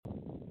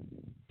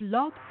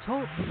Blog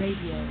Talk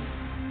Radio.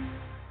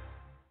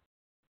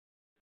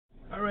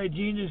 All right,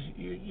 Genius,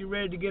 you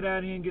ready to get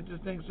out here and get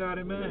this thing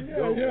started, man?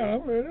 Yeah,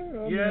 I'm ready.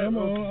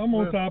 I'm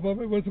on top of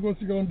it. What's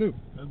you gonna do?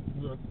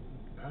 Look,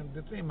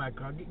 this ain't my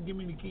car. Give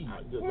me the key.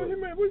 What do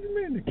you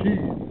mean the key?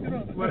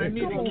 Well, I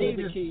need the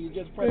key. The key. You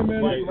just press the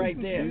button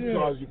right there.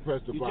 Because you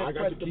press the button. I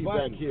got the key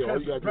back here.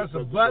 All you got to press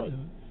a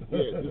button.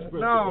 Yeah, just press the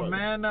no, button.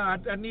 man, no,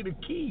 I need a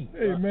key.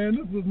 Hey, man,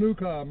 this is a new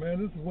car, man.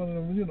 This is one of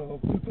them,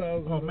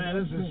 2000. Oh, man,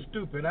 this is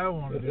stupid. I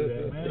don't want to do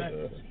that,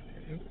 man.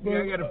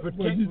 I got to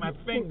protect my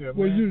finger,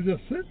 well, man. you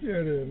just sit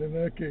there then, in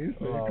that case.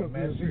 Oh,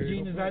 man, see,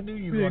 Genius, I knew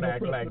you were going to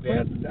act like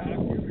that.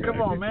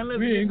 Come on, man, let's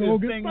we get ain't this gonna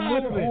thing get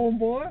started, moving.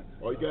 homeboy.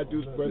 All you got to do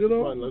is press the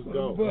button. Let's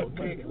go.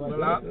 Okay,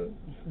 well,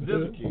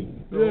 this key.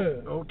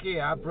 Yeah. Okay,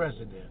 I'll press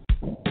it then.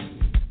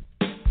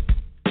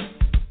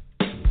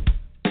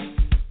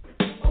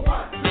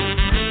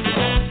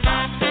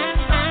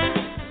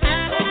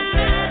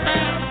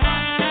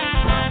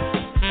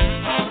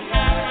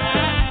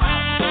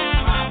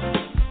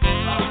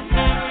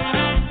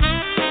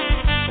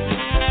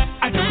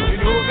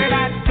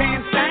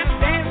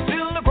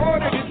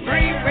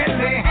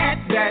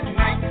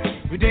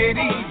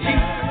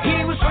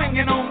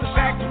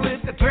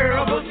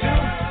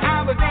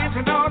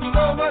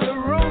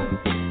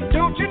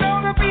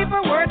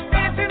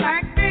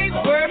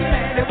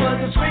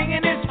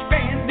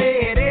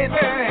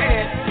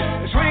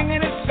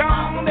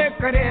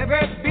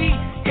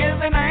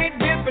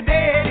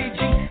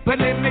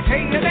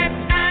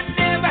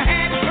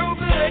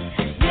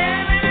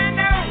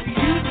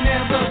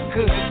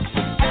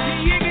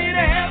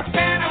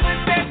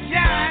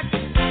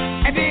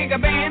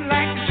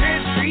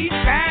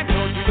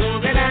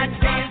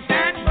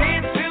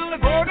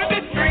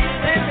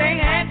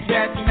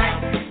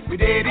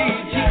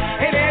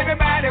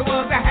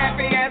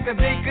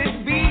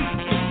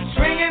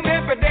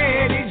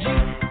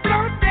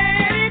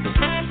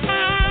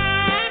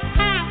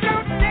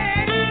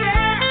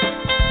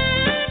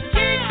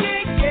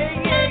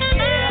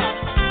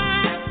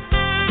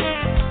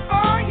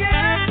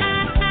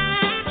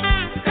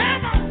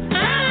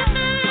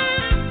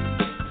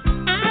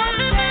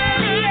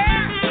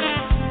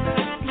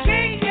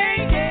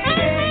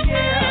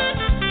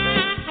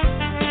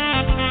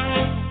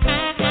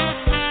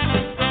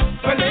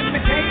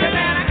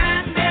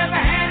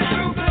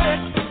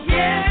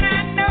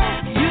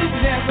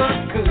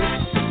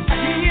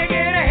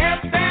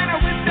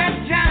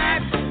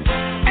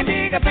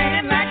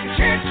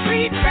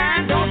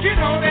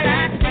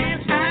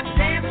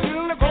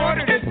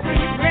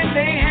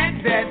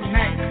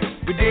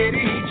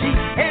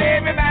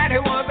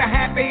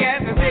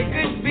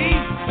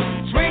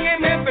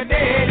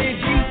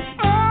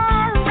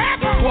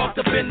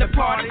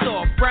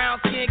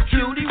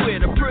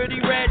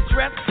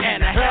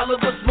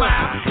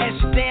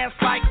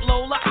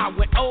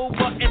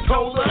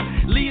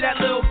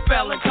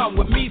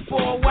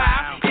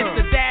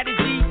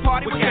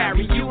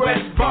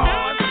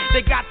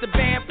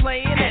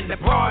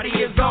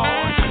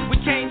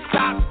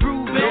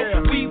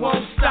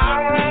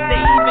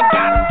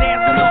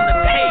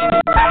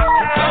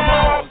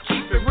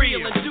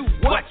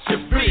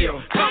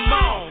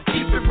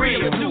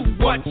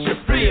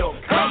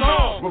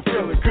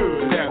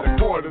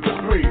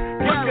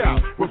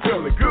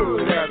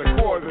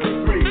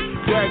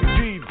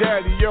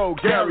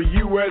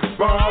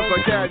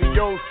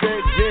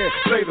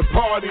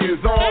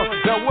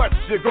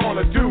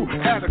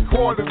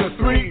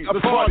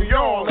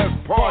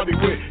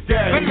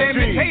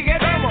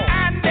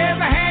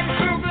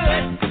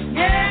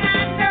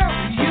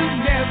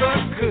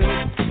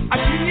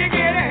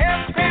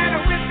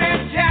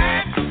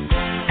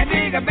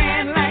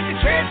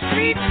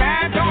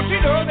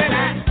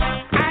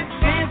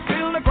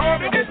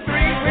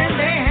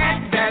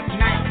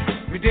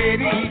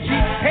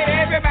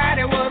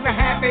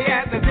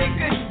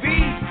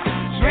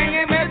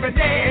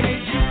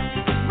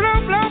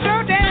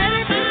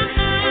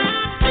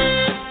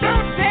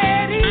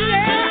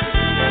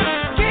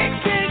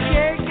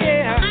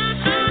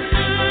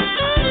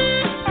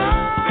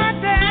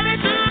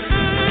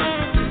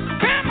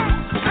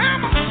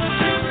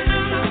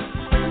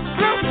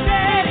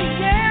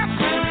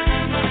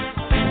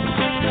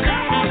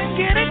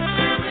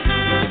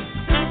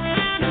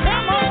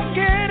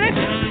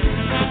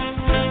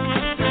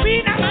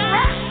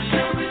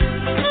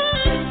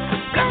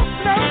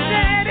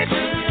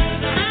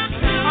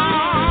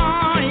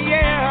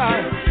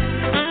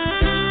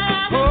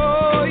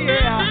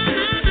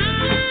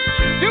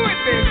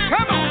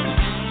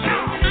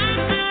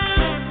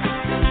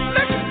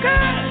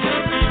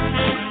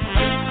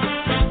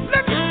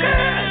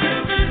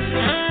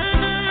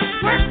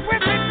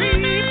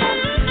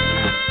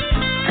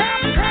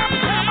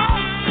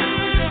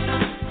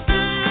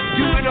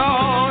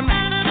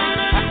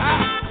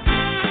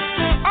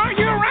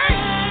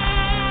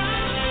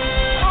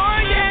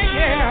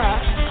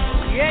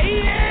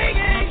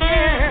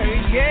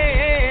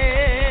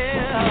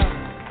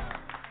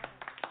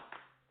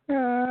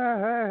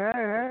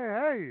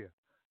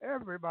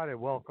 Everybody,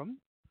 welcome.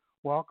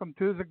 Welcome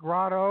to the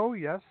Grotto.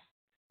 Yes,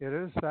 it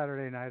is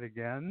Saturday night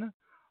again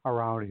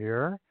around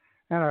here,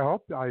 and I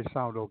hope I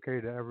sound okay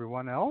to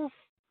everyone else.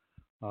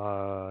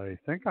 I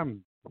think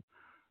I'm.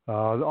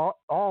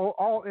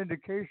 All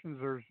indications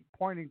are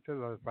pointing to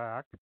the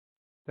fact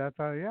that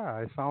yeah,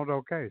 I sound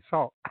okay.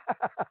 So,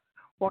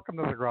 welcome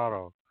to the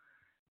Grotto.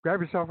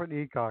 Grab yourself an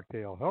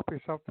e-cocktail. Help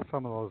yourself to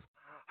some of those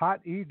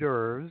hot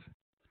e-d'oeuvres,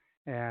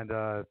 and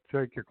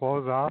take your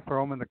clothes off,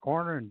 throw them in the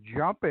corner, and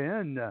jump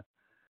in.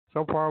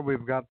 So far,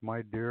 we've got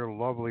my dear,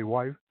 lovely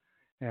wife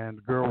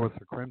and girl with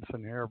the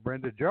crimson hair,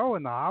 Brenda Jo,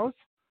 in the house.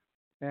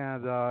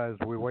 And as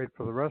we wait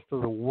for the rest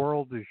of the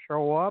world to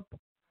show up,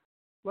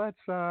 let's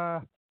play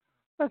a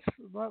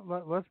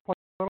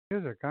little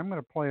music. I'm going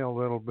to play a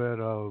little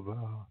bit of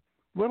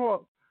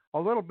Little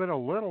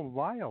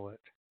Violet,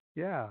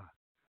 yeah,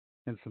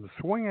 and some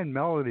swinging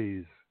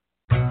melodies.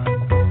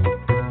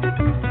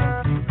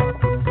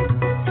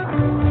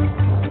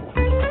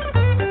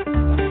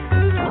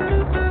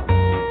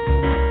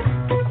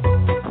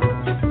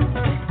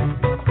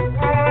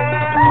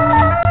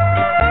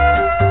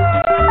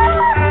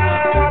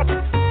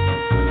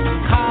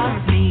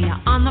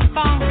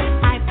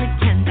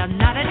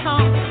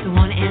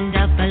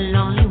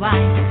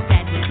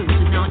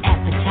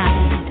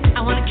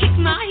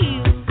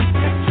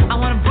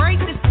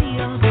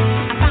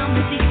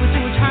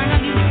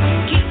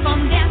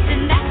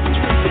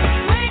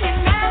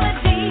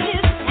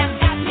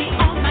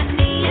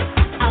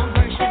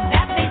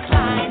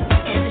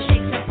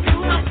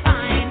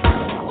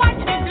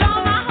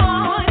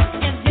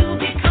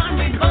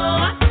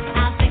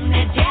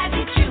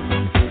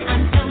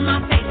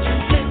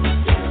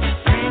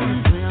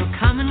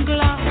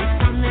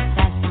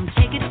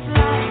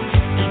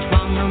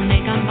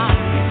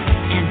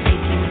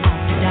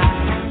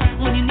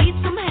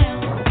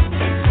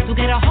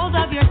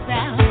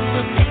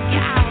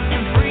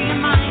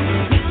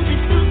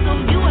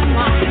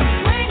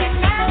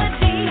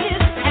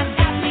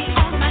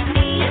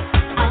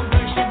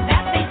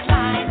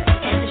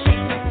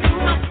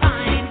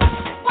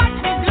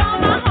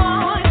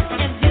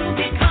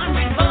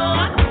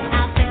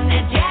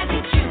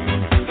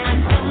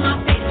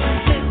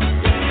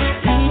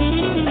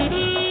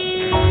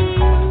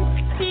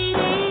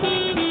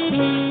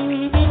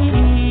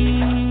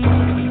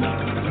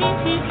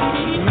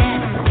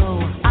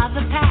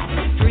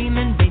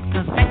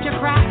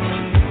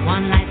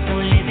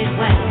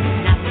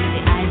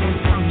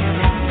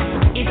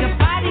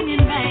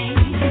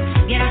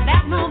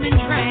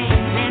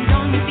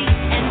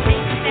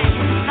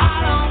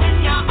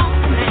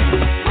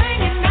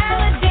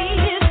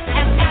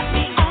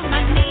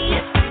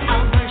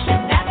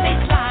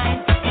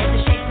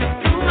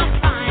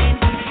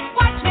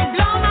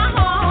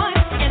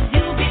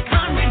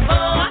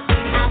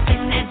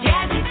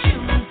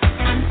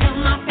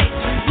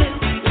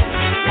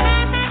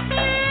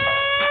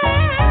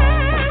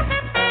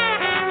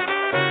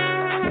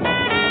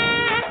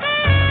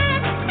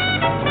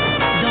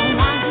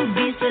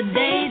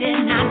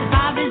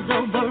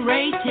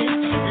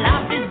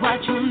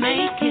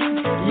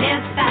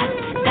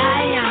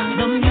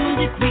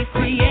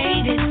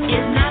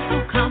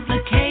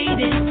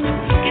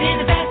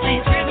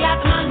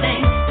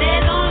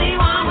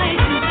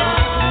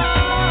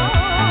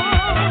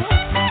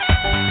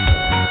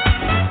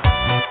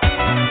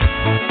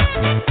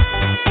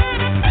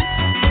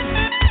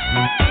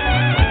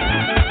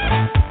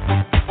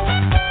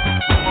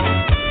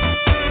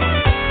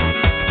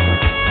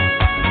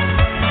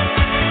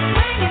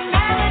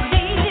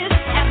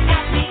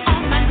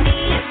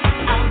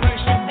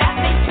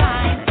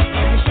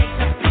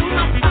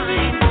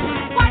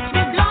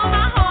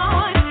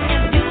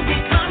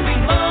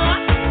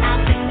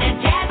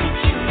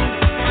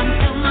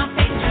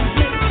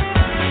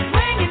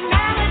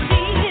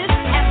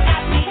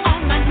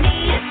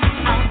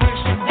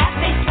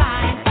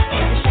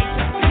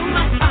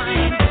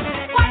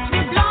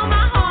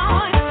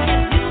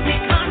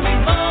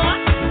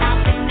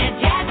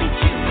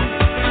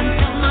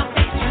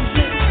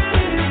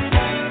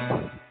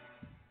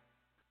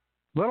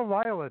 Little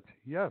Violet,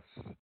 yes.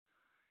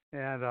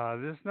 And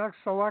this next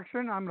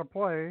selection, I'm going to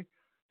play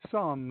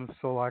some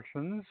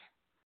selections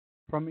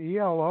from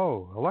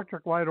ELO,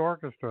 Electric Light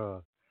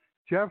Orchestra.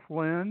 Jeff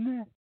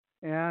Lynne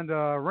and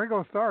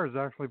Ringo Starr is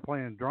actually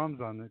playing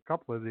drums on a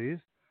couple of these.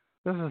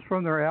 This is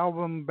from their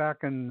album back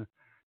in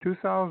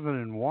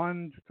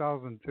 2001,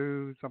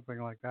 2002,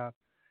 something like that.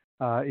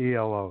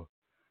 ELO.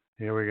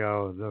 Here we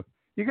go.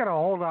 You got to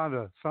hold on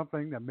to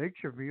something that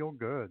makes you feel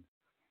good.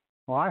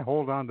 Well, I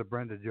hold on to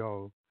Brenda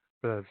Jo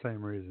for that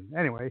same reason.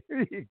 Anyway,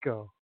 here you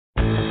go.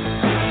 The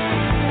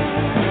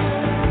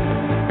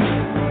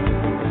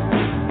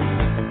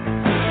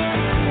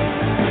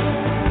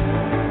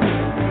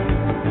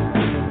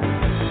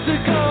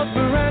cold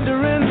veranda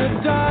in the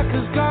dark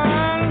has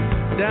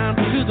gone down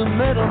to the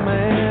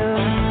middleman.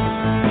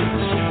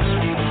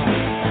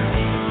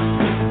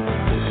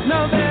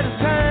 Now that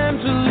it's time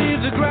to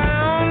leave the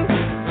ground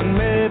and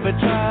maybe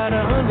try to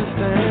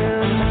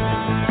understand.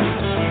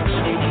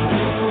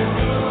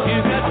 You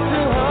got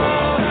to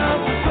hold on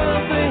to something.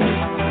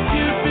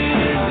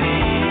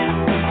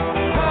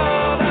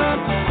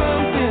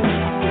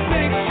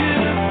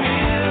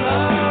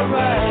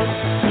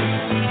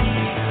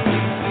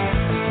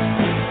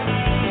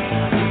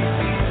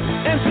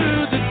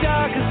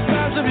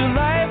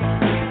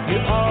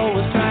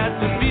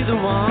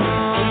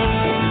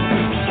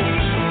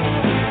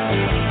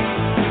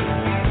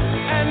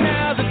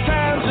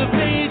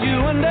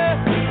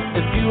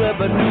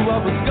 never knew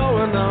what was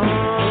going on.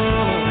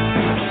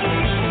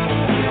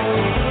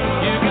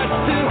 You got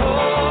to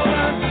hold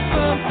on to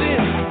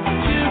something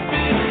to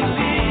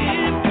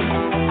believe.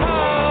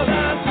 Hold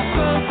on to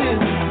something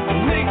that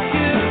makes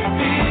you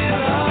feel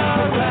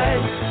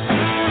alright.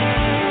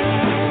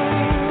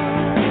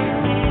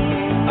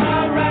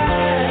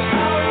 Alright,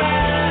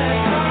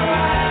 alright,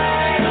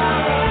 alright,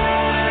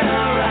 alright,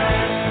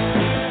 alright.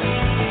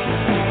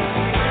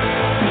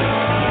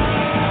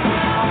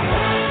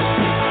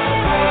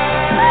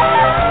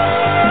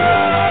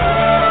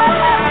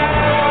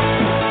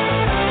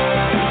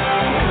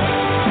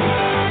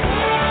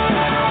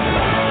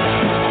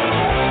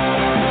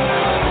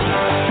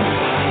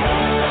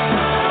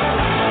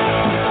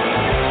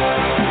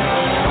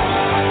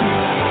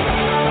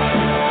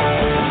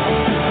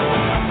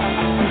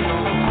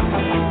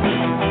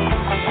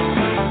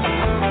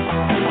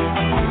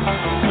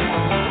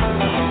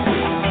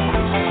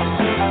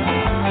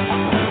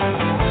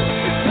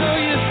 It's no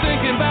use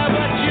thinking about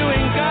what you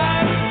ain't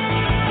got,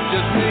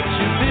 just makes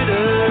you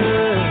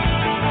bitter.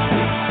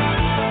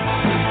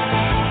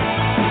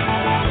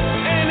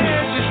 And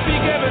as you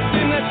speak,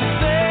 everything that you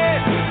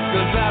say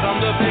goes out on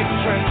the big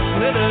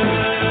transmitter.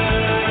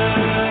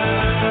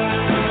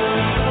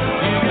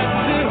 You got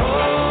to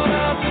hold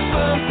on to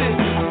something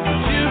that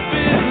you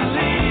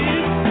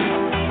believe.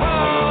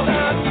 Hold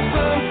on to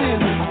something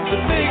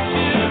that makes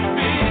you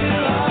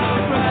feel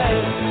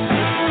alright.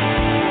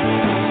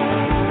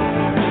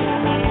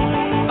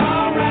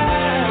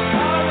 Alright,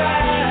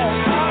 alright,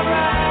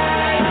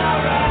 alright,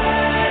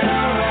 alright,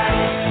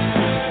 alright.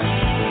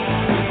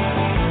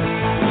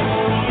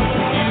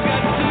 You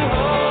got to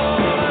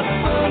hold on to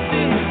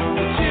something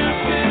that you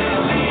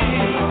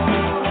believe.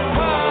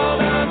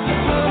 Hold on to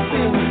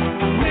something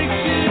that makes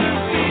you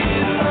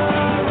feel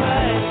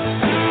alright.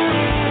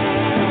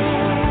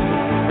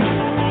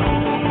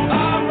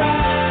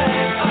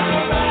 Alright,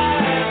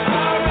 alright,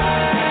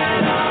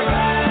 alright,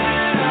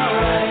 alright,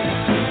 alright.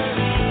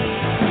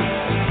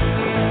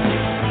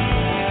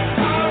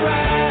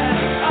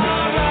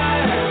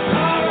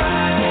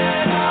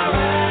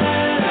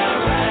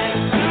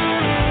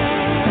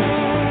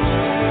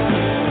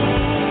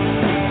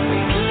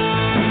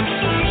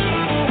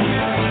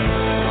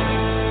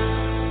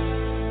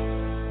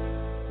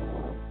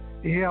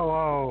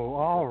 ELO,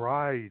 all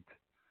right.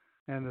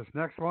 And this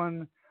next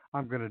one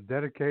I'm going to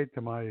dedicate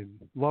to my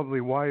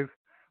lovely wife,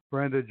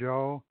 Brenda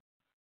Jo.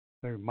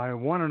 They're my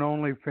one and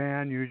only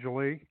fan,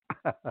 usually,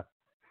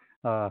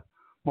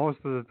 most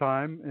of the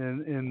time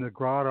in the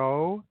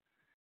Grotto.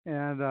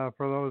 And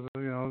for those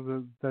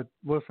that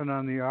listen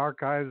on the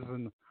archives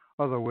and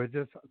other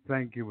widgets,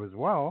 thank you as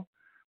well.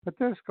 But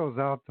this goes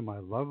out to my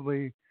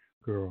lovely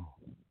girl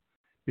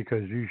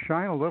because you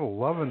shine a little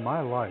love in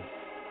my life.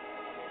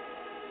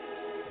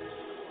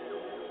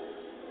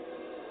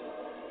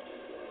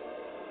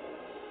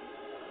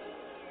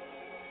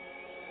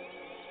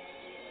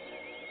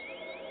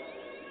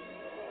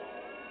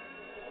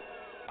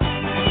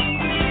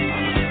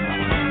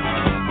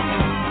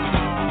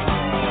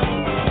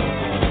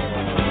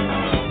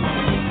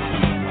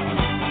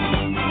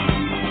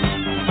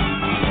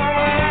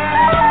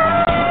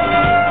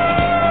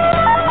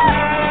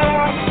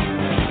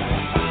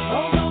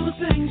 All the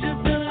things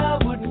you've done, I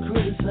wouldn't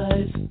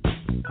criticize.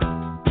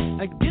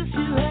 I guess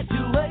you had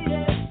to wait.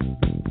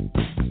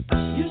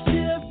 You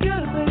see, I've got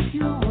to make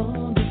you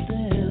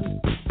understand.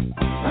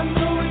 I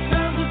know it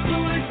sounds a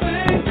foolish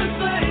thing to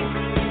say,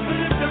 but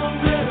it don't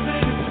matter,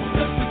 baby.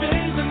 Just a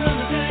day's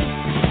another day.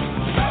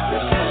 You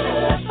shine a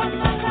light on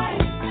my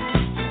life.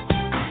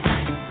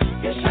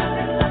 You shine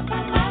a light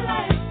on my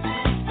life.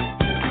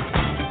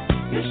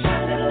 You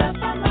shine a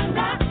light on my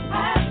life.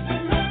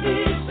 And let me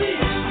see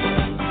it.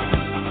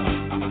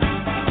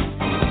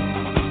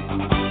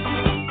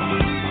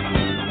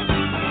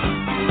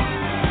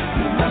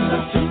 Remember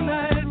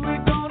tonight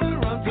we're gonna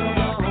run so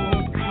long.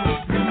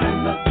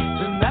 Remember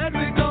tonight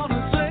we're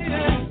gonna say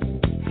it.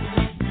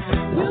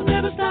 We'll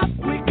never stop.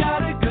 We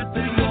got a good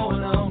thing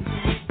going on.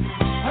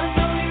 I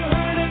know you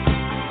heard it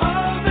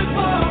all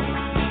before,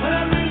 but I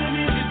really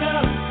need you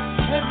now.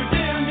 Every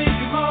day I need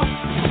you more.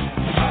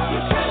 You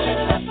shine a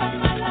light on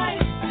my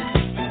life.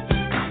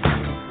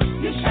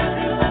 You shine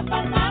a light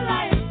on my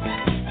life.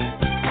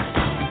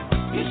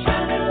 You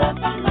shine a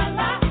light on my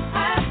life.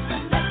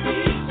 And let me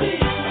see it.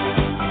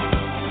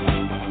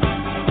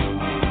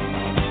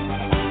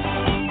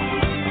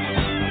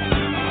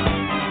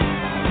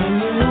 Can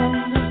you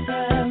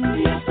understand?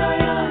 Yes, I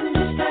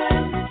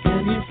understand.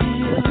 Can you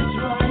feel it's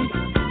right?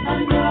 I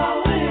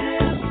know it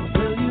is.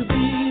 Will you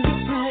be the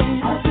same?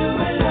 I'll do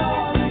it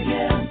all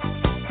again.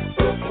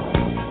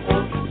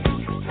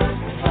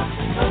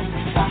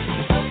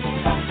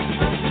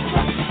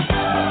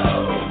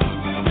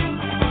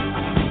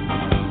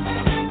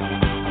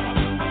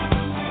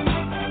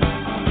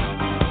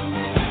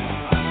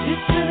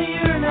 It's been a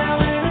year now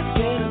and it's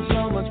getting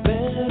so much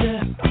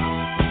better.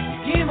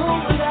 You came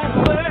home without a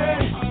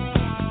word.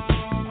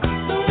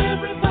 So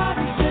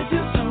everybody said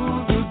you're so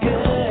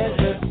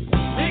together.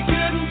 They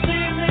couldn't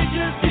see, they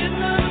just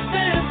didn't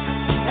understand.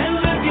 And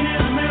looking in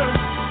the mirror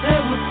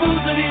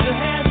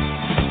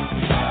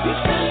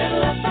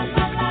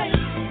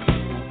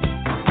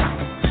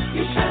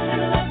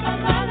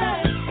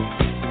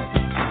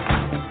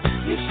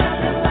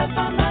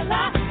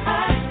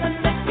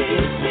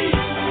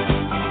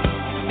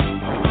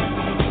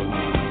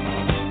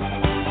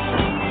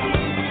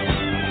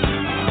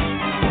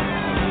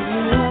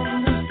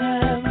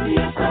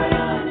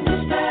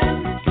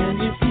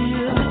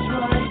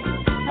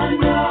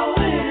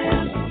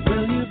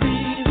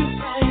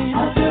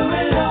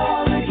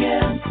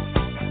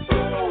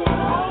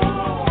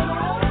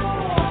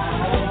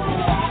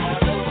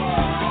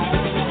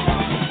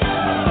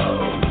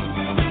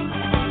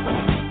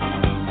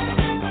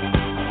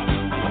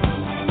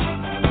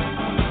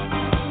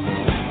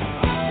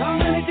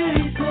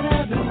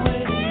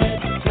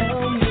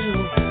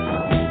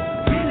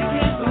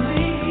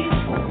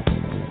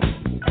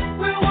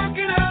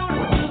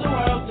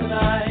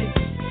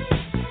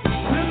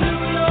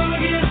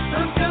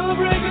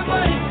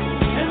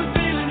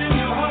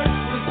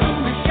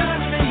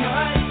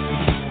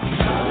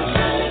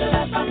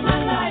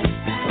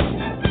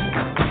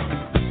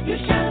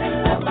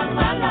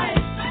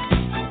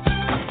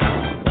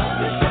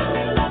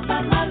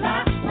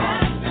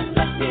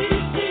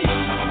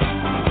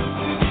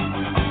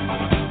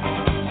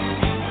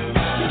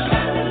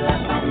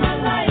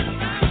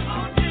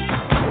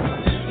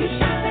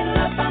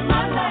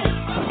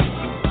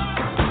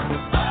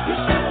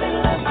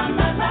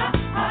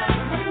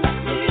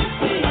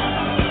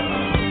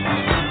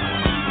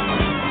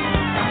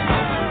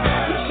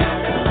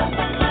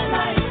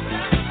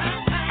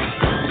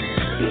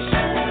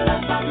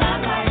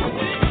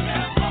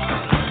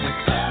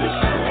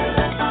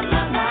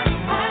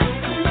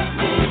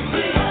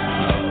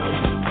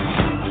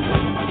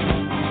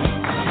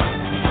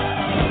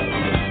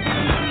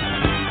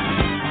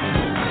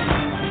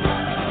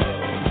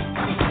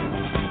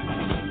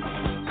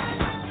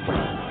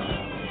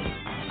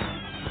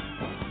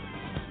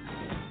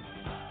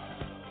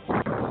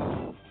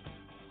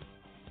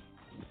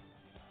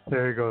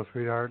you go,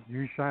 sweetheart.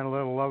 You shine a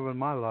little love in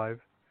my life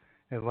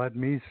and let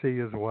me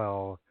see as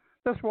well.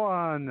 This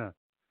one,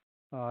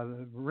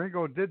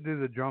 Ringo did do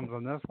the drums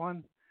on this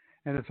one,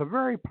 and it's a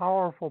very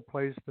powerful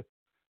place.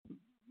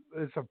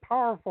 It's a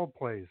powerful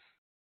place,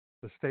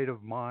 the state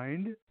of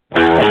mind.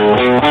 I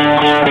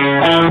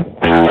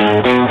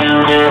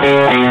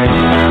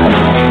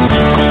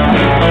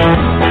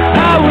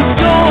was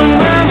going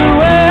round the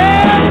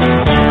way.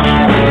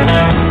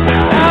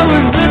 I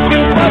was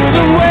looking for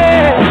somewhere.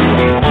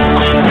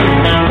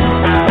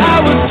 I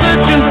was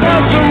searching for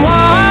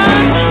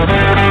someone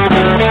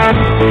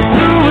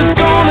who was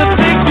gonna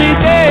take me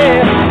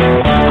there.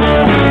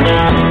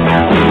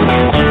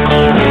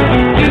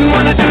 Didn't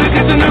wanna do it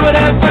 'cause I knew what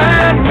I'd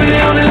find.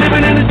 Really only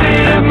living in the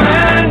state of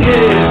mind,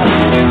 yeah.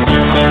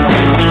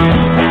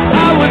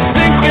 I was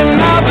thinking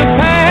of the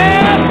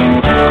past.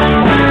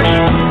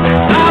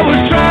 I was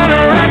trying to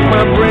rack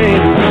my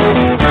brain.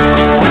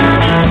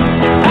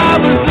 I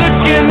was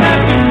looking at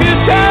the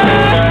future.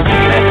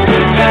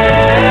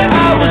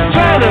 I was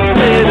trying to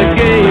play the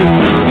game.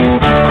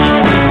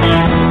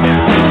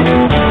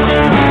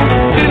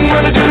 Didn't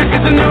want to do it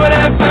 'cause I knew what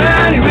I'd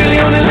find. You really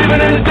only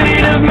living in a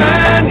state of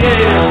mind,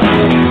 yeah.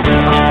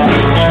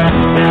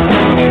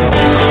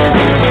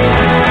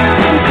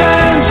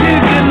 Sometimes you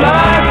get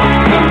lost,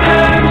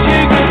 sometimes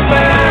you get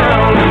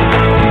found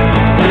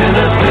in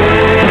a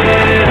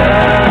state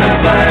of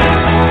mind.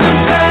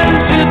 Sometimes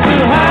you're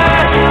too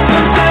high,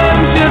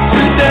 sometimes you're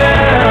too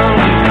down.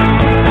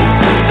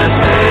 It's a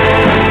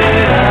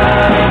state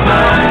of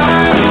mind.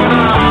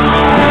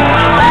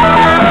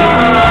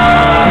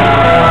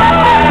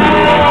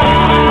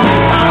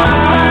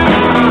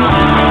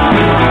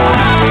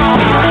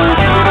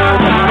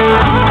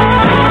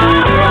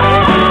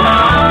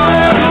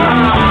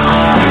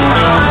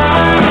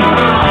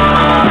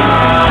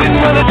 Didn't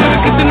wanna do it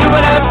 'cause I knew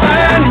what I'd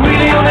find.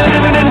 Really only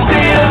living in a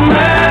state of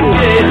mind,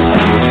 yeah.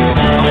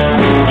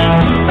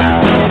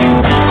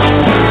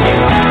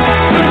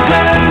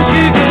 Sometimes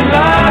you get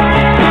lost,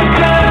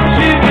 sometimes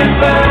you get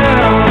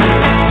found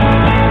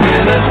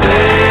in a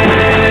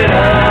state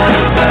of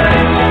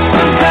mind.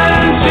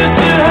 Sometimes you're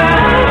too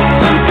high,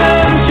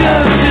 sometimes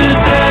you're too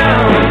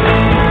down.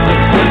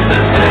 It's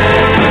a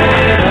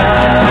state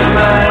of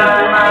mind.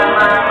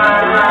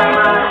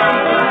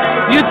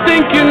 You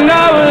think you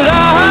know it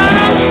all,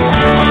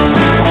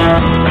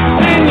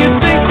 then you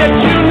think that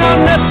you know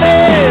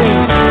nothing.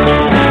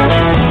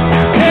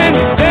 Can't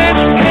stand,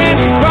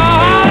 can't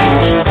crawl.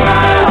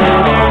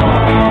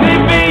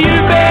 Maybe you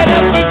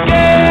better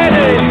forget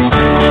it.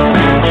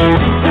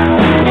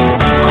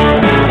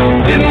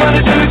 Didn't want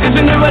to do it 'cause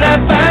you knew what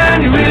I'd find.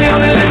 You really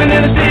only living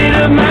in a state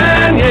of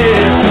mind,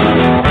 yeah.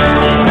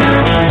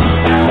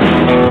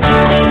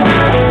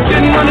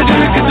 Didn't want to do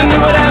it 'cause I knew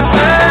what I'd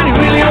find. You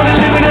really only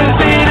living in a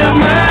state of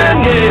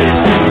mind, yeah.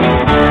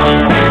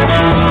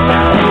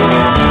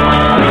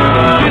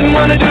 Didn't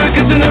want to do it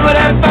 'cause I knew what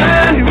I'd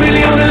find. You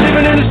really only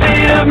living in a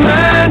state of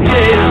mind,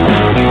 yeah.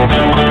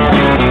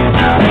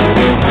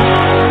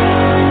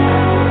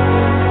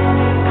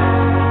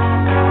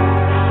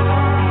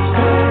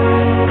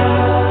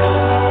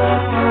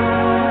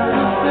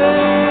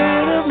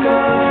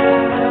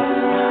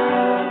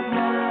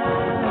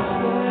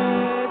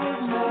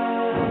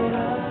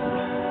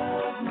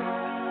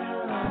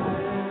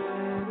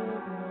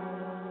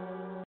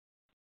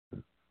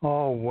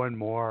 Oh, one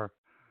more.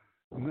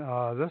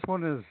 This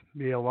one is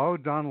BLO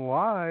done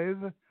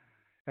live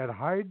at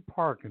Hyde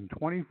Park in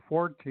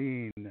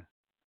 2014.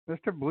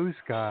 Mr. Blue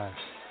Sky.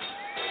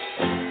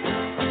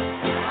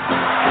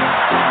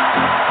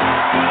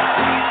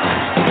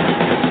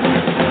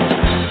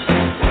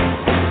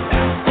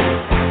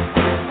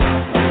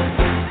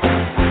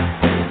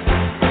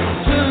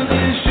 Sun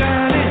is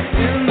shining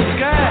in the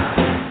sky.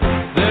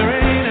 There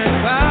ain't a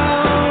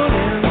cloud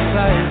in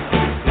sight.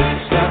 It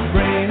stopped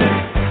raining.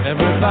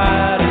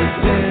 Everybody's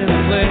in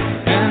play.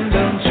 And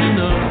don't you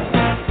know,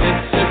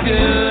 it's a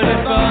good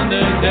and fun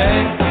day.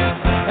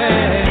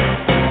 Hey,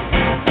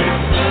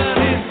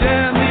 sunny's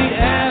down the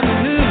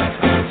avenue.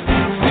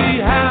 See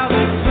how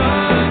the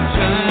sun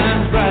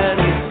shines bright.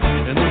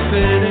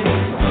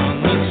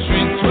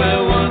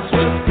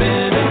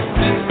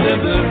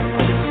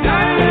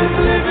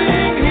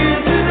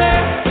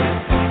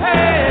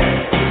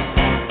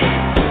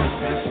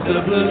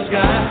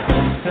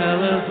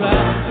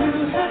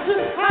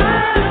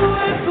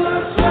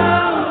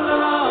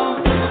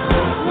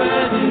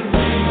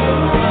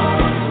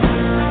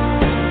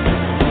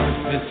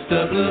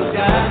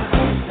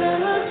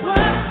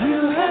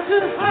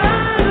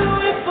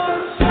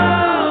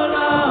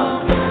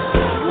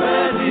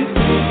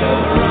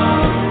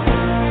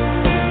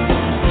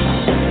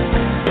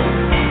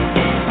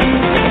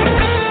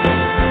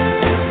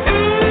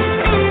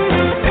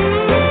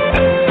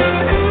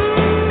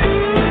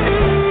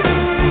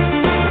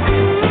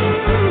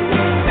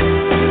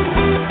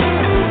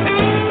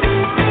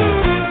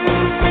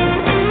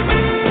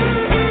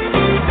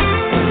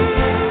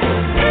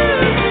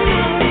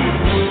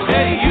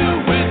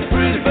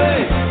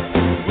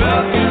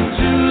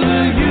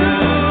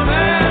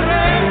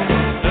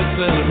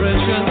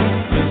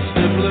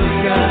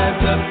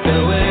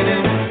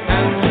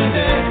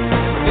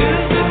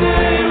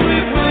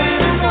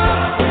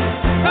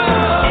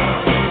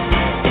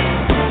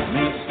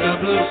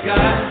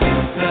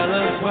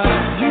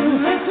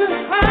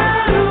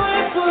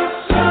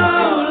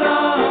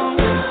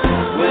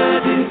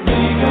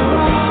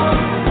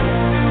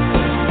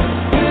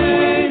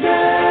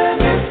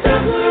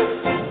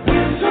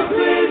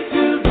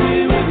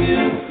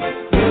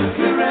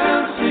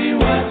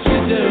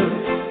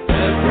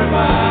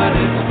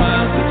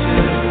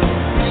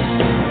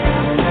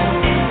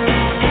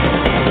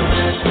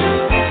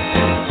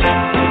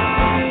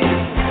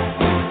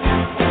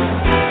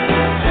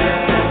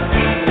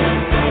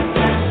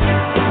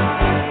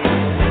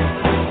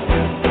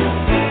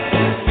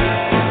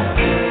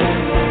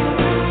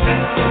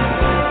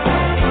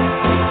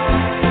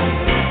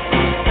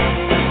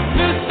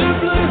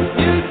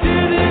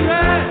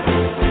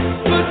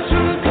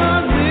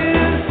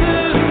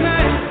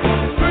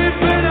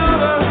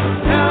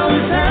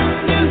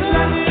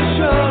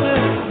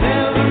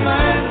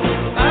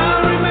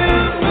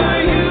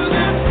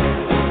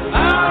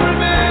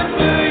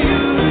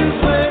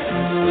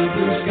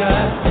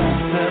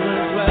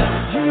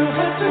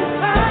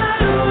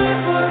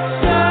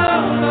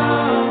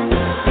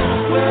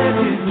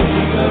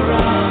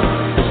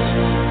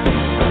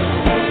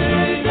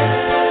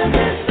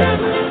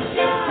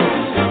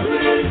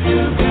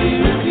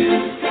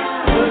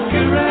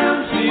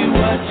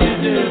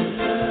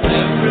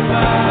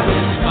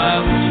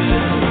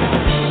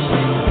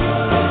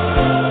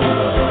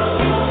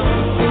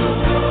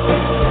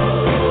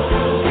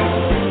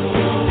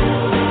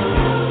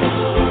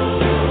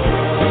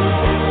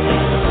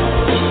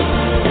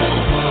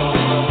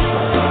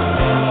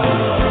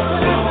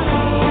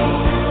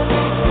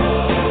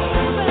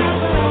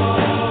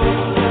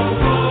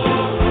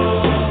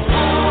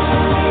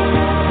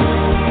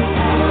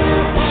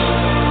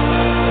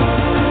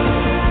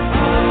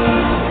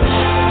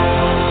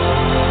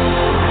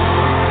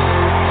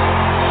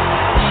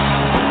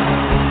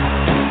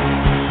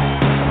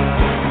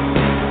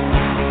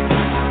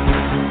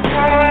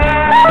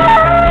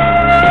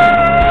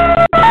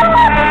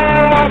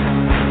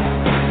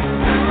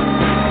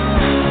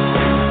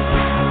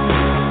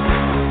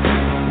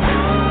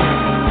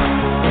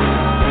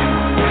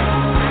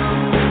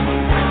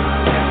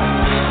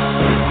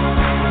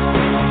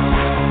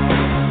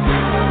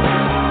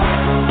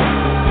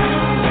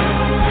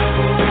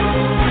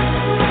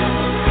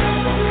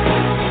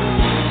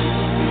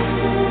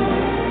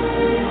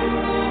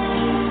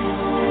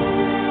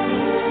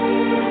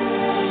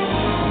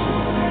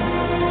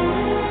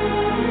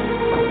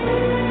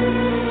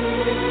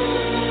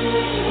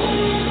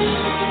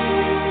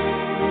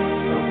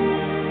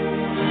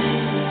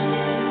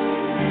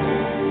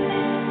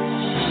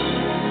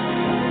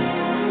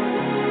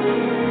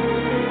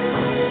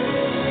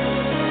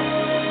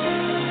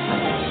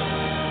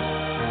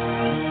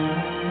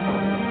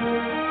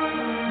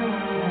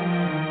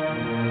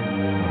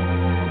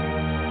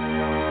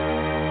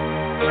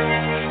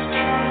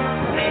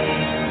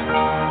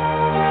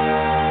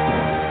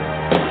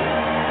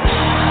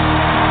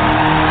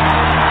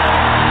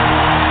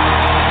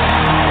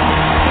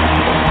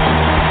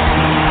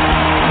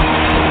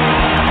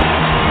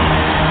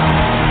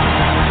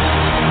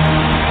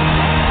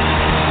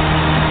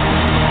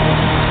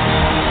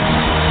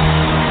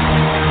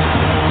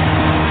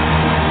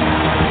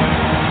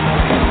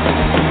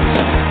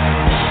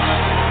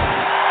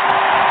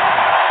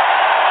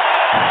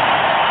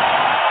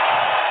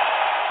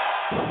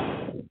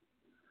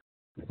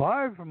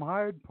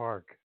 Hyde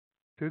Park,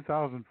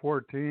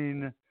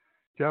 2014,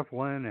 Jeff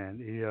Lynne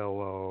and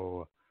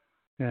ELO.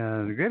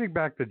 And getting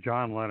back to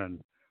John Lennon,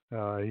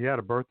 he had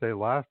a birthday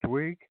last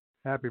week.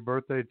 Happy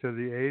birthday to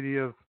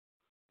the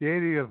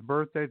 80th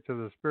birthday to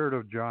the spirit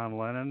of John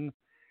Lennon.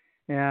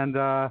 And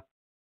I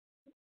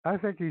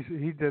think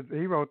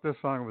he wrote this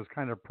song. It was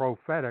kind of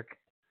prophetic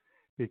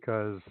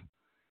because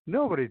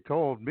nobody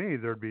told me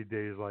there'd be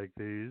days like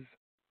these.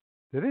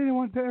 Did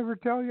anyone ever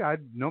tell you?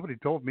 Nobody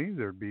told me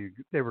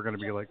they were going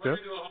to be like this.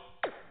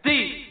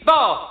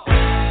 D-ball.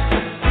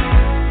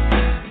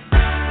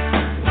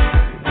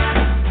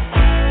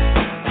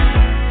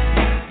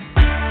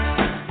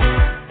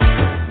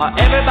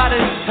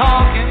 Everybody's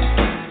talking,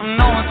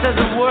 no one says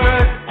a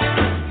word.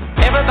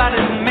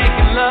 Everybody's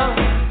making love,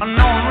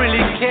 no one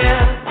really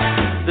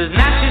cares. There's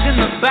matches in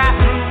the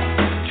bathroom,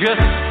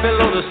 just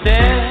below the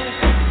stairs.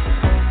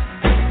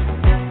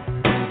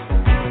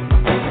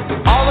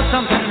 Always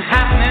something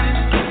happening,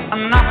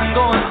 and nothing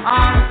going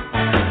on.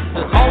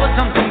 There's always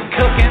something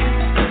cooking,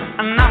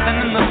 and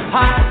nothing in the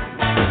pot.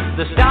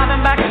 They're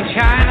starting back in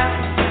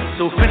China,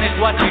 so finish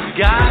what you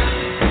got.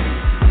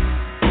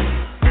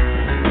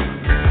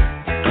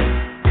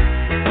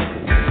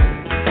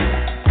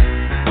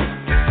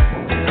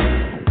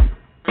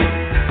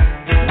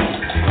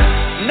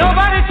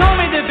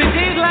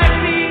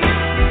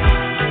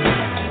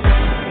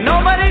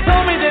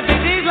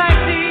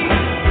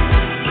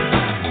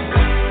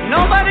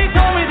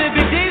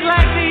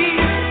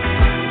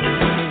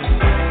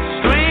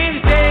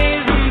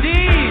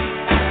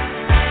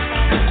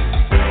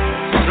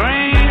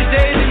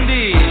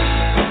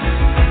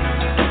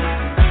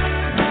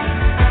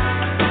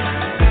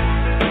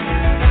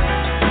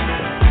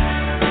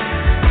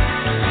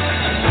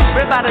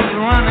 Everybody's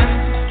running,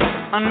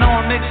 no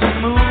one makes a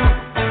move.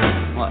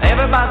 Well,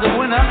 everybody's a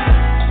winner,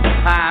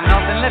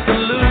 nothing left to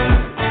lose.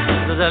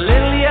 There's a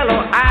little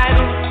yellow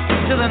idol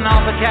to the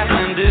north of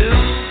Kathmandu.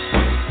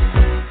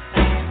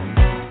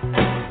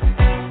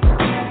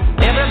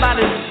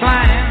 Everybody's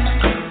flying,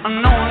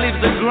 no one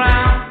leaves the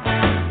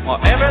ground. Well,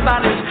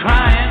 everybody's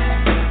crying,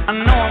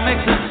 no one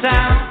makes a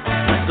sound.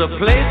 It's a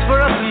place for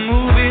us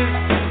movies,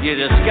 you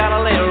just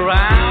gotta lay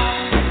around.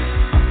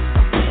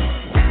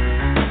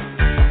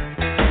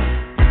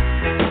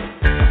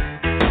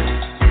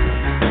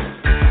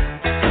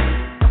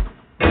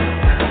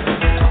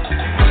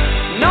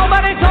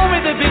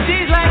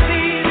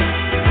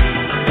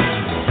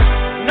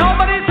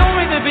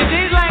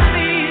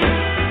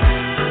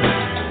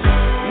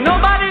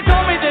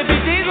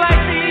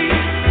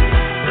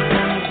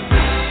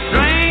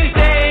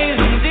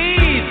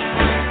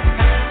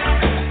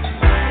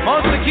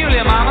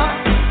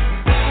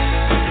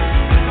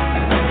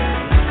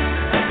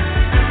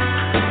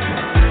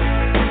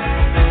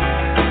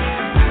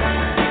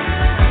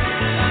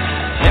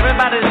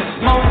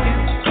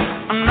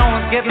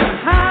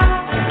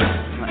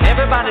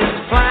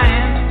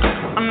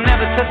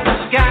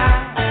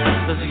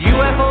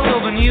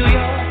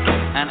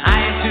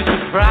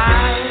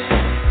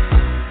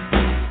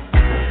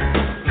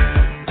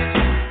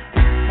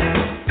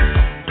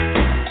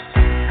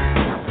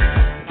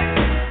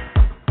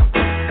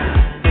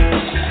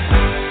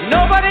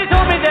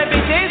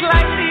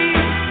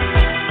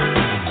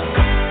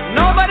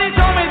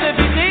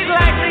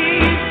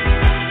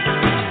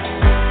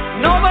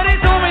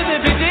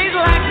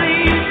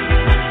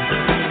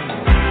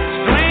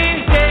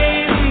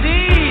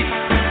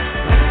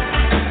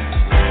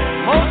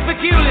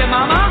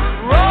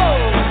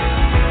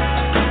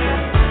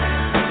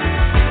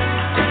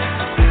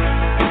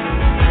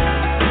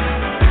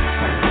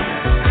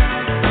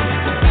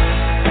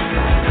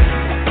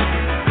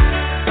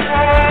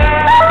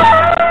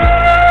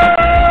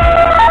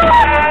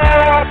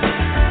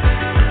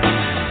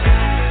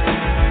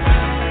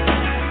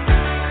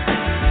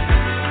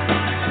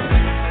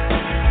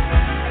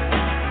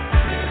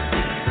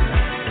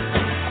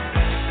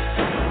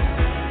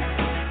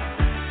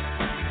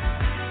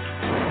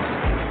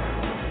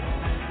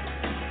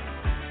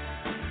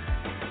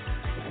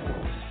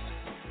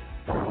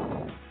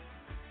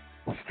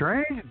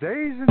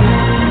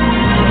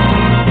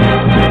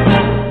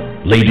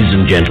 Ladies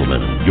and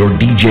gentlemen, your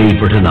DJ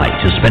for tonight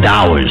has spent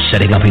hours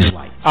setting up his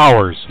lights.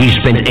 Hours. He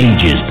spent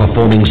ages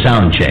performing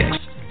sound checks.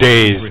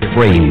 Days.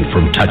 Refrained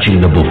from touching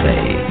the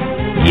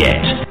buffet.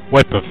 Yet.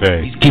 What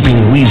buffet? He's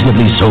keeping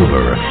reasonably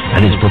sober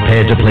and is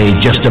prepared to play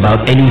just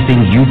about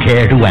anything you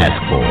care to ask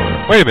for.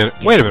 Wait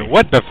a minute,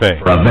 what buffet?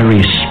 For a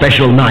very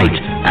special night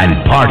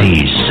and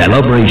party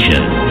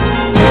celebration.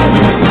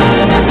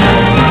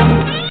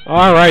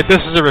 All right, this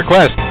is a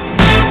request.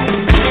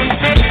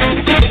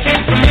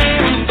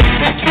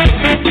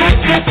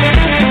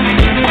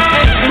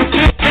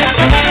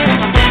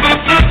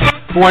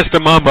 Who wants the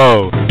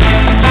mambo?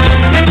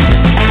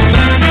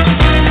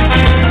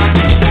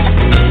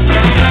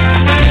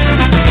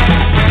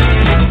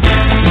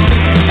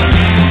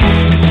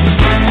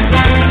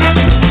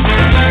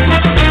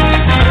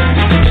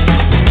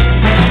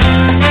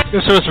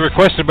 This was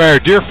requested by our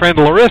dear friend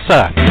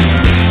Larissa.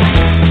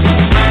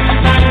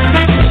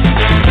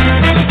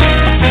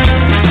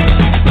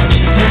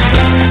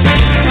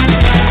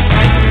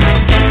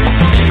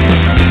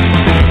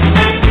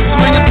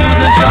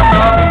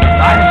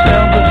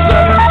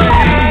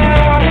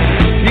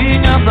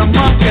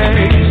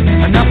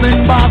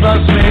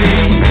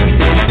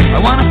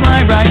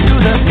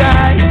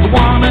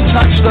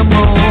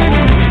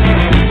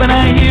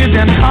 hear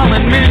them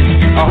calling me,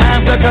 I'll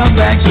have to come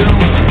back soon.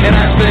 And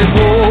I said,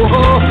 whoa,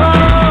 whoa,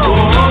 whoa,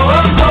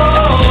 whoa,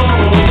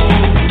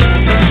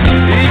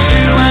 it's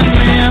you and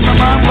me and the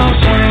mambo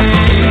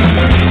swing.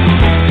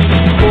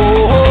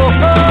 Whoa, whoa,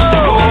 whoa,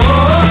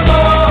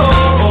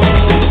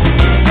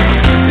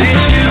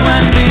 it's you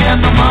and me and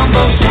the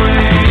mambo swing.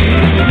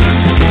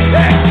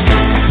 Yeah.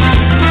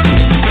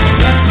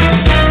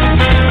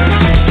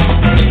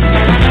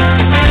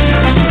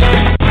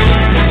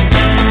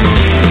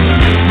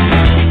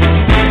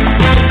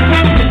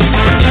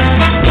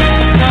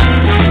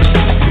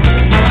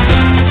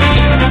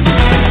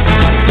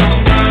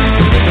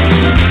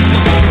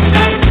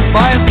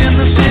 Fires in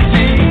the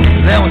city,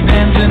 there was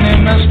dancing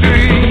in the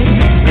street.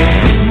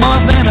 More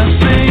than a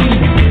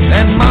scene,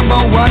 and mambo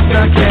was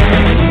the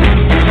case.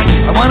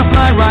 I wanna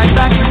fly right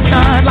back to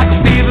time like a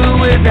fever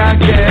without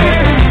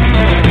care.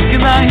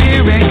 'Cause I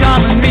hear it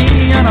calling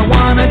me, and I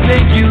wanna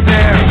take you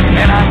there.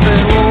 And I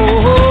said, oh,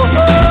 oh,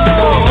 oh,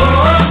 oh,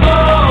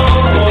 oh,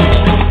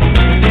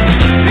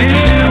 it's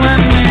you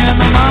and me and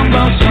the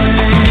mambo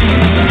swing.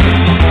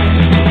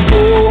 Oh,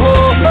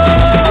 oh,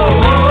 oh,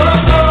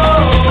 oh,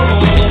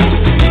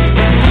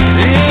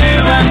 it's you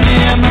and me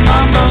and the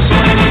mambo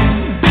swing.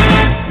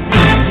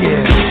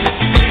 Yeah.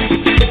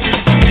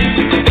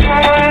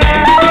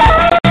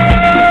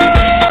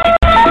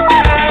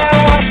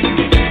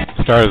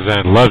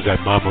 Starzan loves that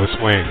mambo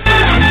swing.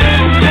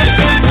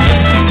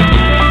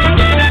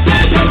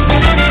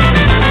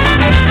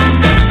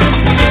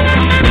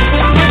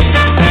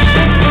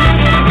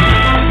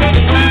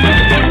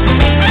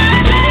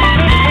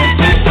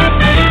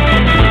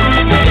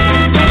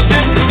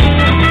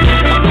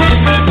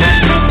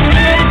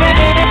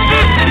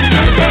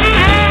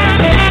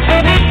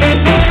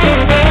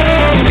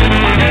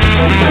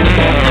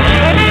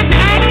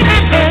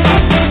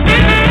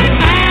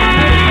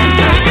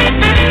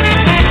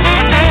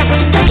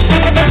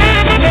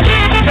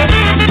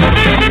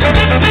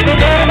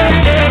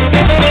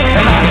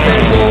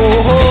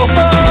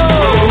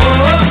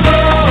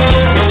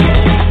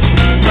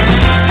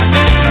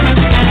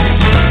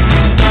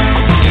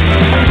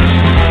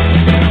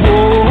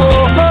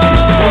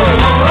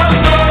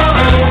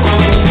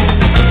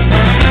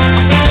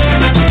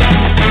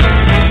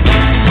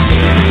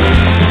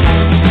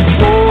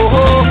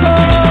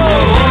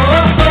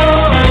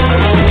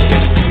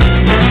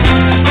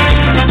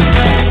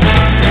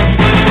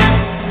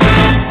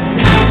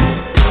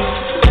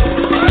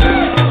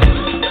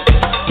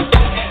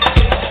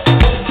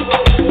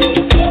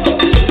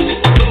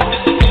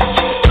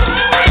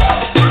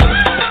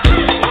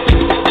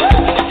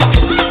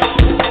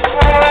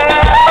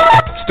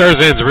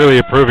 Starzan's really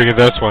approving of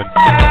this one.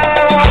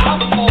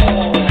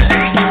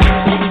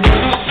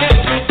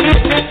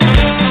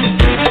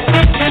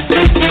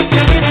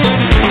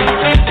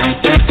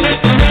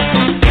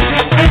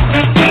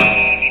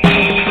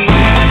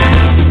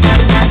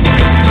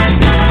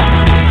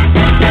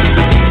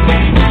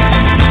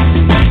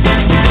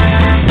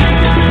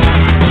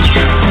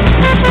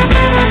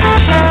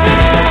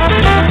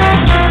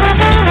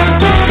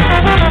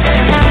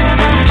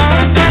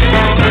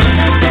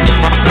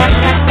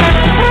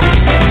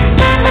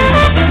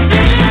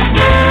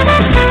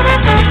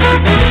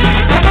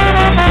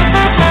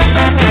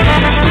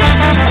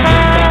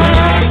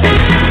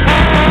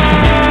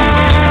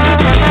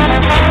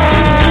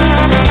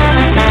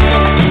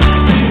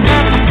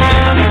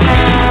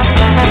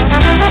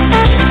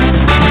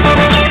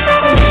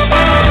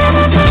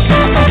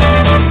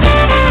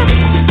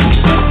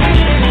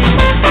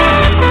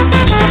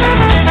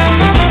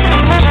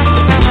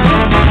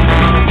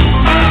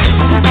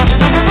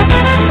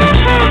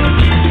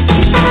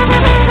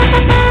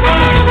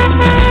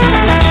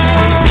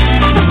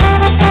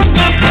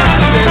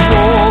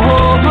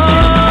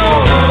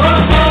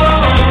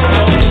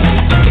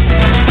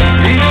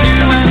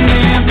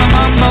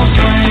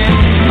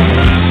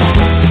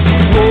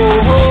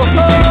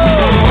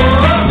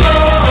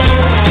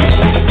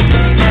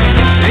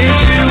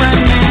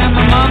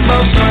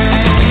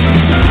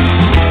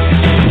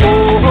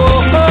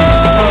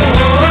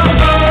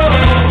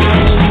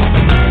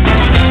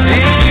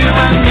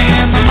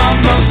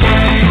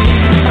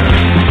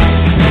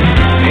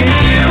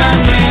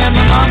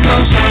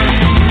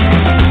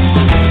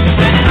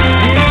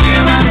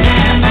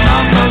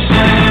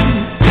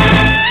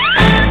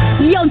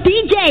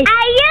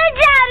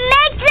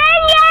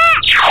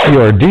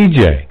 Your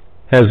DJ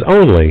has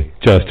only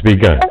just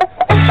begun.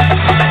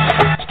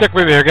 Stick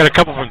with me, I got a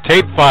couple from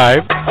Tape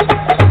 5.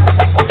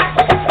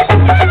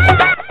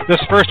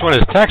 This first one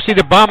is Taxi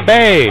to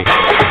Bombay.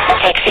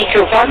 Taxi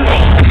to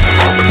Bombay.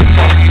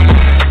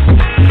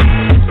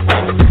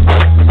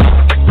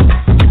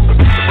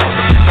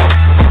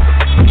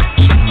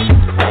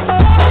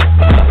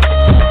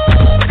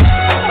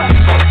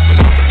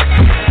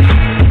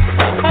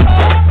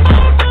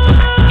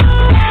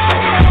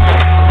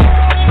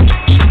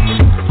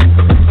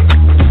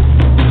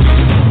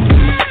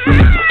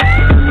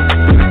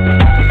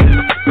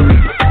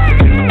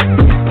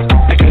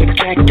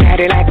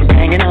 Cadillac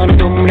banging on a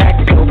boom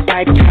rack, go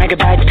pipe, tiger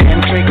bite,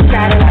 10 trick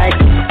satellite.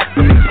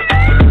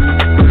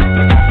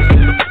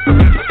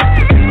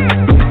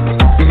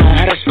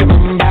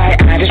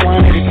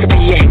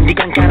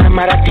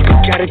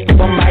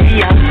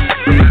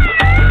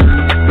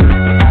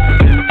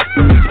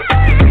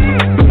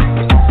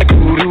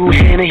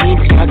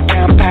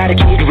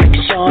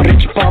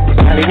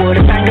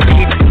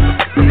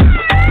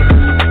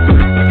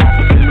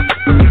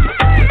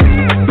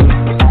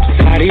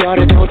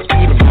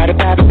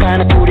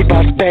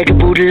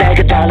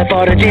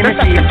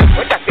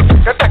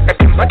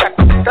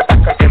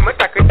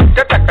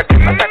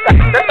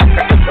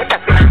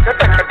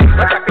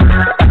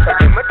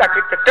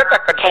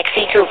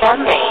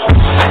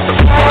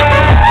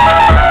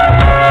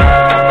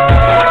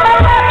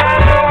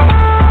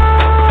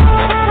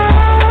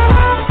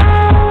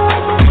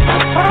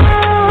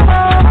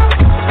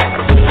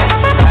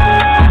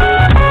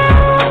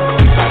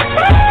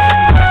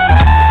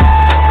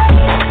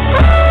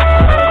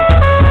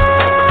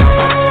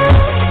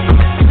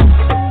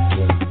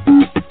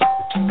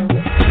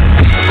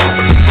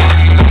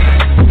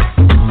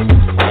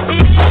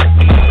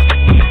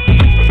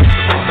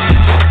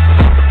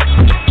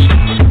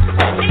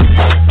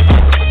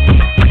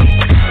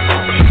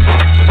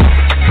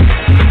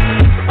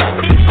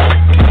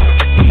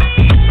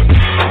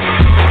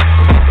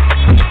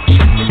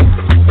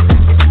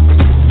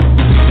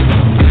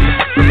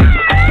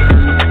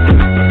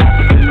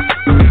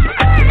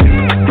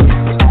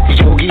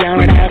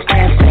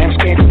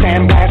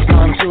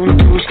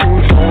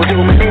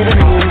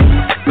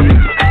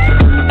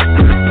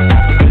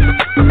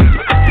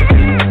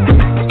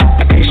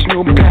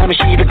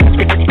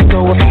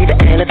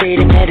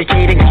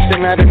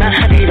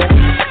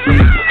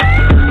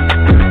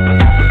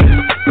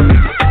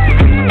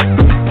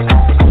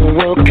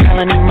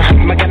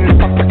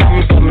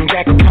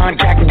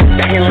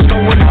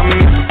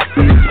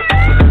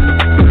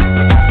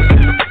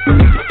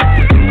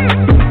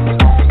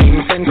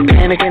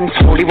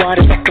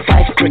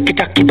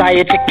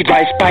 fire, take you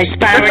by spice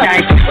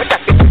paradise.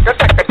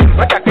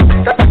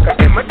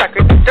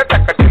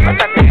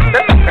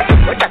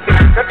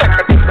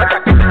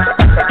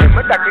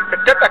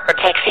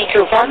 Taxi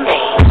to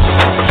Bombay.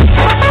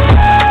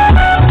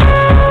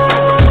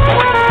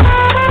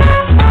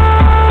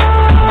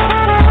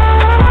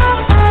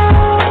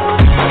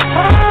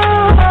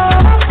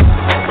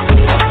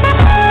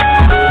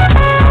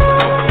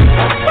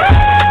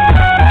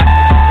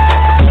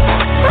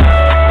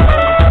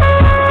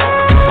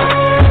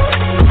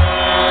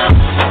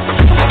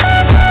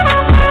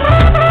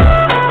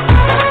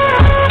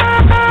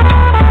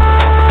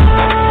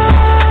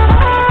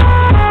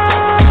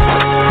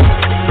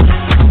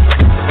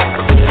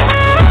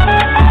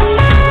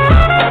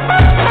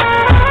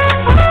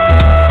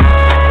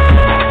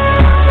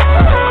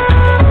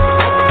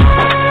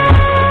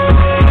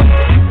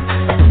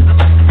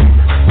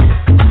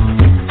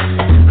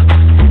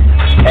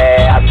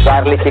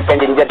 Garlic chicken,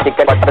 ginger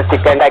chicken, butter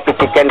chicken, daiki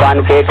chicken,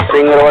 one cake,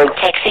 spring roll.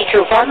 Taxi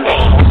to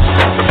Bombay.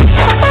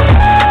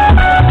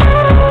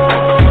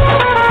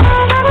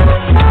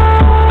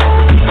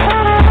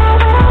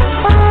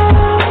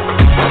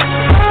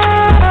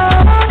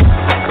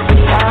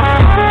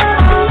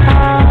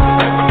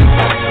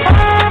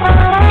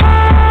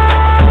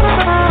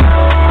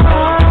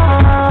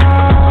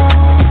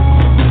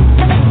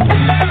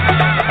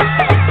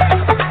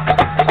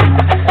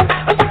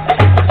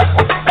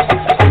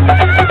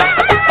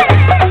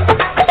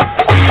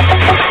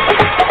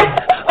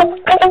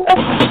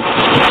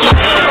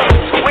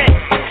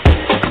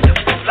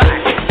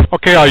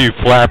 Okay, all you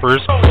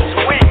flappers.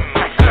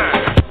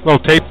 Well,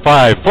 tape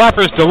 5,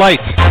 Flappers Delight.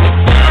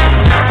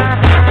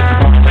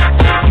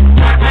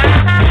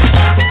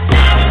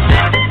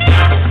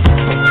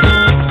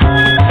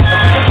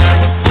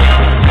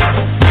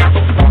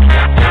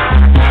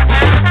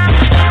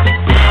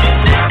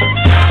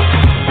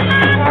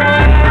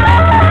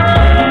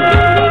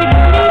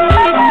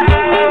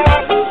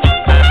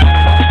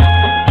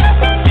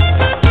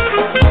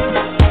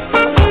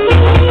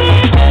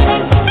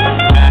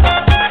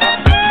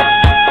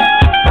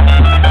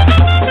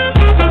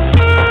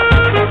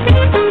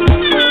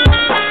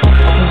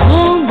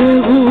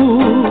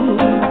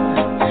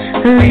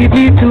 Lead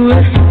me to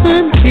a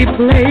funky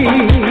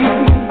place.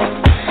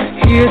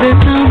 Hear the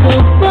sound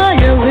of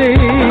violins.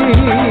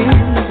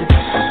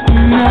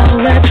 Now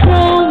let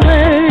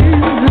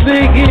romance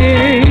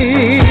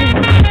begin.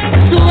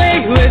 Sway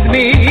with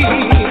me.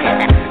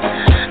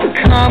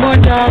 Come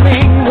on,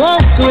 darling,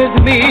 walk with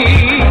me.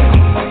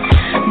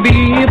 Be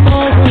a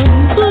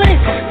ballroom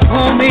bliss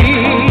for me.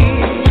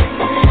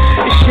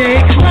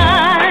 Shake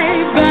my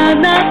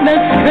banana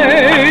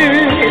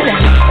skirt.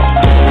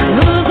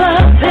 Move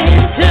up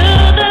into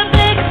the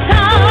big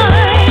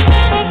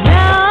time.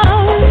 Now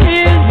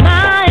here's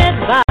my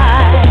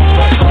advice.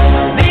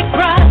 Big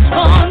brass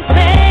won't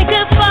say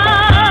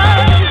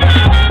goodbye.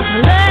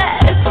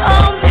 Let's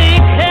only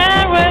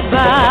care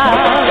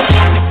about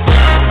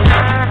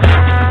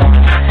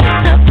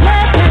the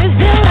pleasures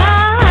delight.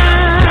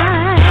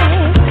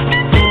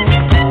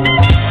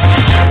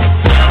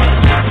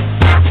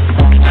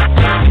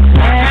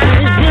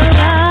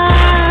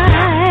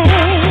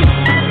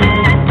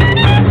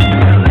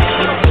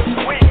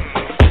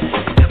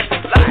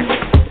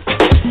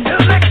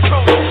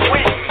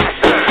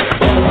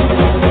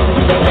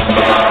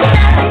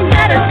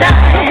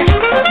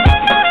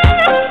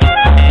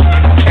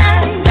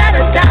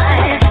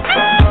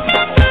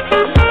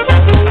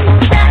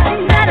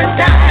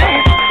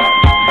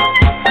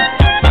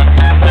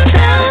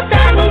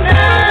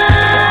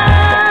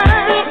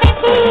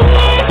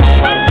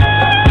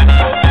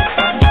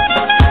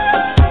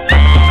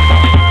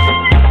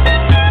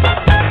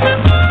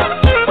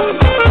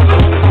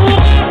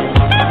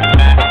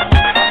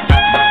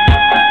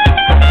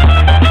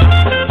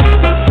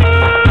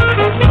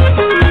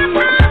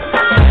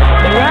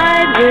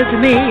 Pleasures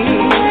me.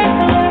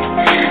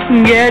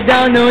 Get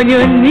down on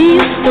your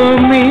knees for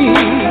me.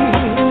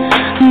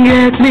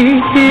 Get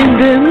me in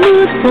the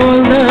mood for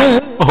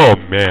love. Oh,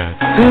 man.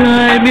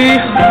 Fly me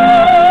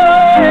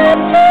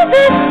home to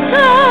the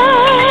sky.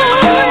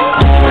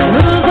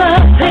 Move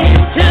up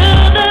into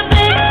the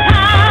big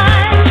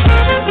time.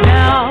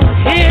 Now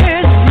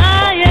here's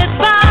my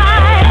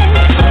advice.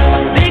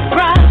 Big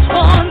brass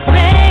won't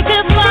say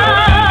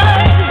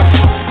goodbye.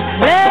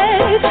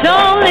 Let's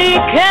only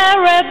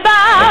care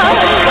about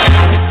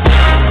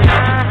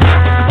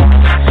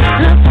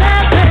the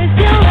feathers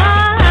you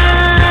like.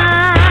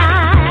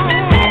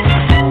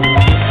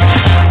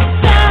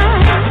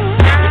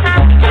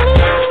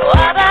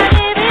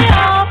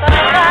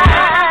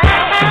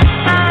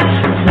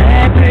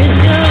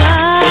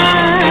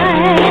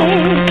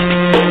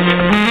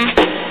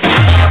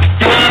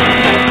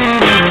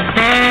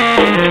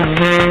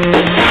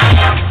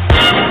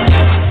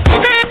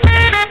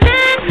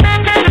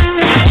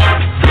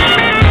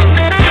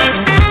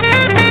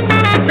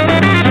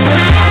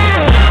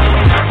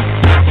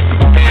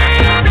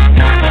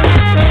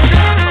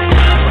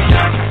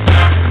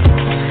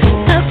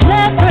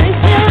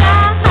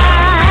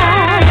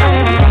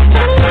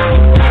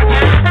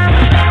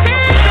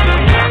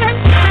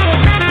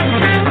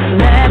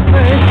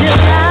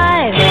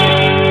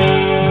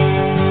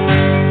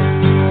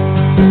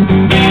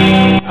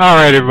 All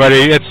right,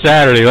 everybody, it's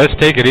Saturday. Let's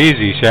take it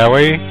easy, shall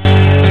we?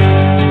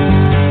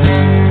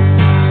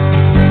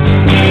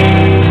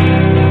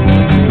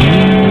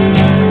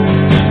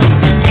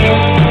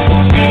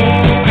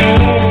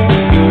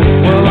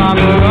 Well, I'm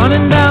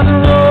running down the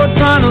road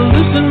trying to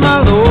loosen my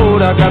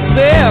load. I got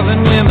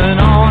 7 women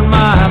on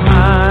my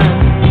mind.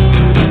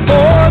 4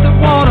 that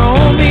wanna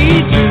own me,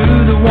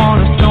 2 that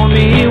wanna stone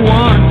me,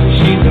 1,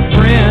 she's a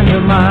friend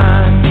of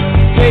mine.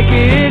 Take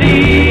it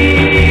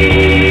easy,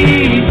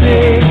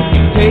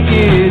 take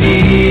it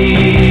easy.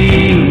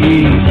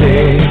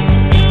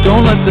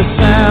 Don't let the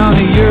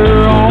sound of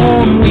your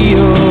own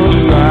wheels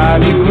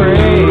drive you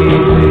crazy.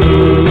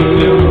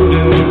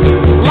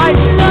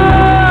 Lighten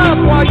up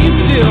while you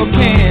still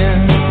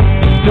can.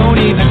 Don't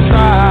even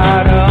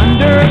try to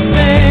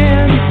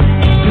understand.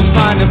 Just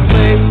find a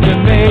place to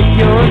make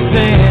your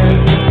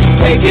stand.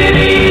 Take it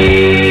easy.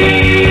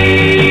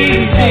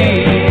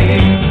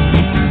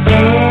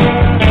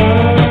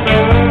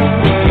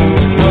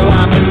 Well,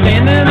 I'm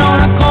standing on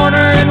a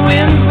corner in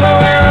Winslow,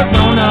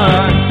 Arizona.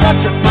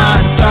 Such a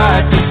fine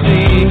sight to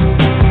see.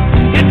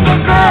 It's a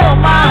girl,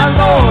 my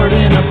lord,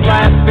 in a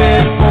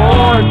flatbed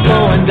Ford,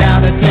 slowing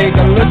down to take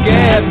a look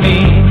at me.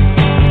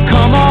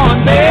 Come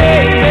on,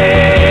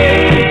 baby,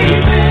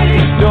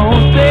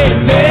 don't say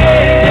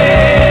baby.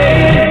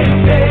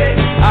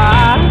 I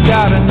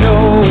gotta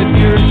know if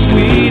your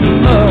sweet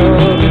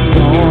love is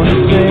gonna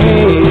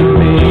save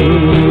me.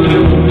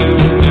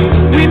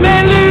 We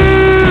may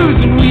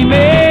lose and we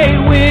may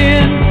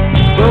win,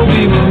 but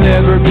we will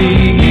never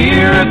be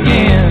here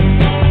again.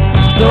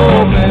 So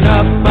open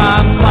up,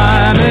 I'm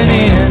climbing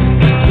in.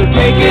 So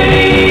take it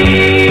easy.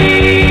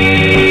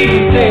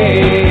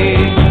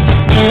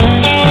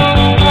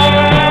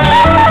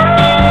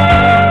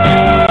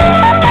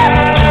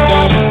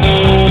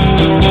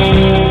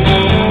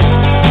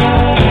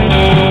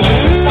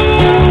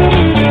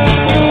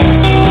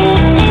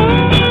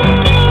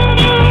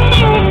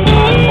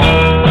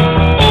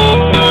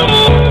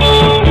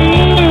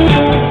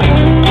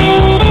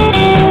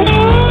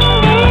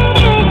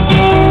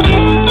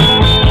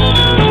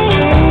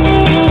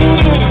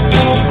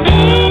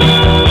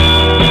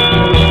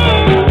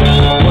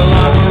 Well,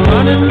 I'm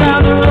running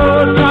down the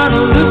road trying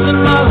to loosen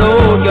my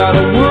load. Got a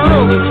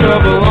world of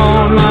trouble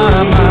on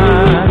my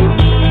mind.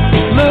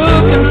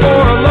 Looking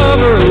for a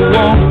lover who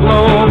won't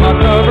blow my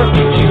cover.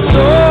 She's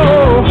so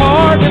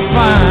hard to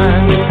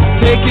find.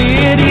 Take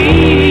it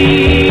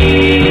easy,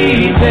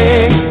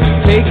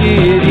 take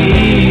it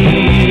easy.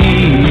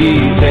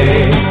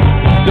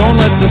 Don't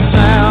let the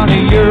sound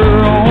of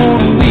your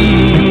own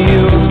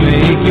wheels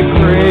make you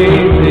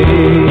crazy.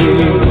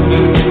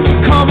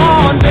 Come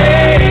on,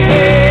 baby,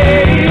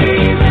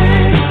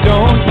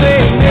 don't say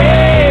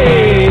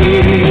nay.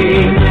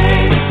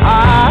 I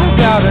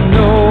gotta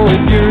know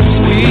if your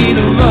sweet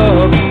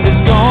love is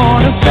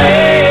gonna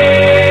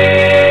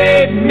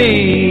save me.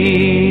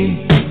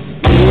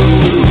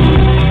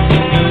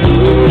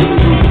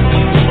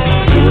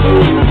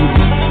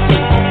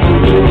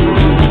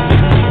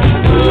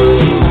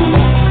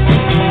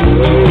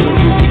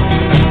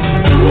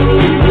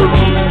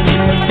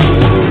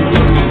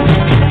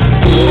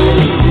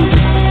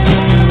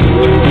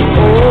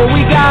 Oh,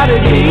 we got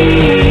it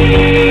easy.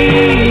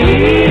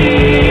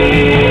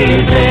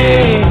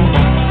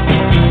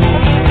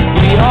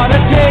 We ought to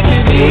take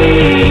it easy.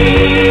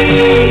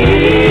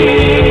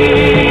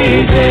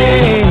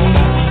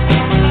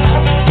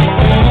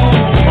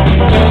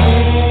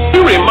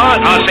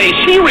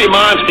 She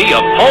reminds me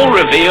of Paul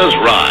Revere's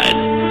Ride,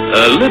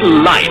 a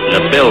little light in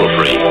a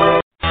belfry.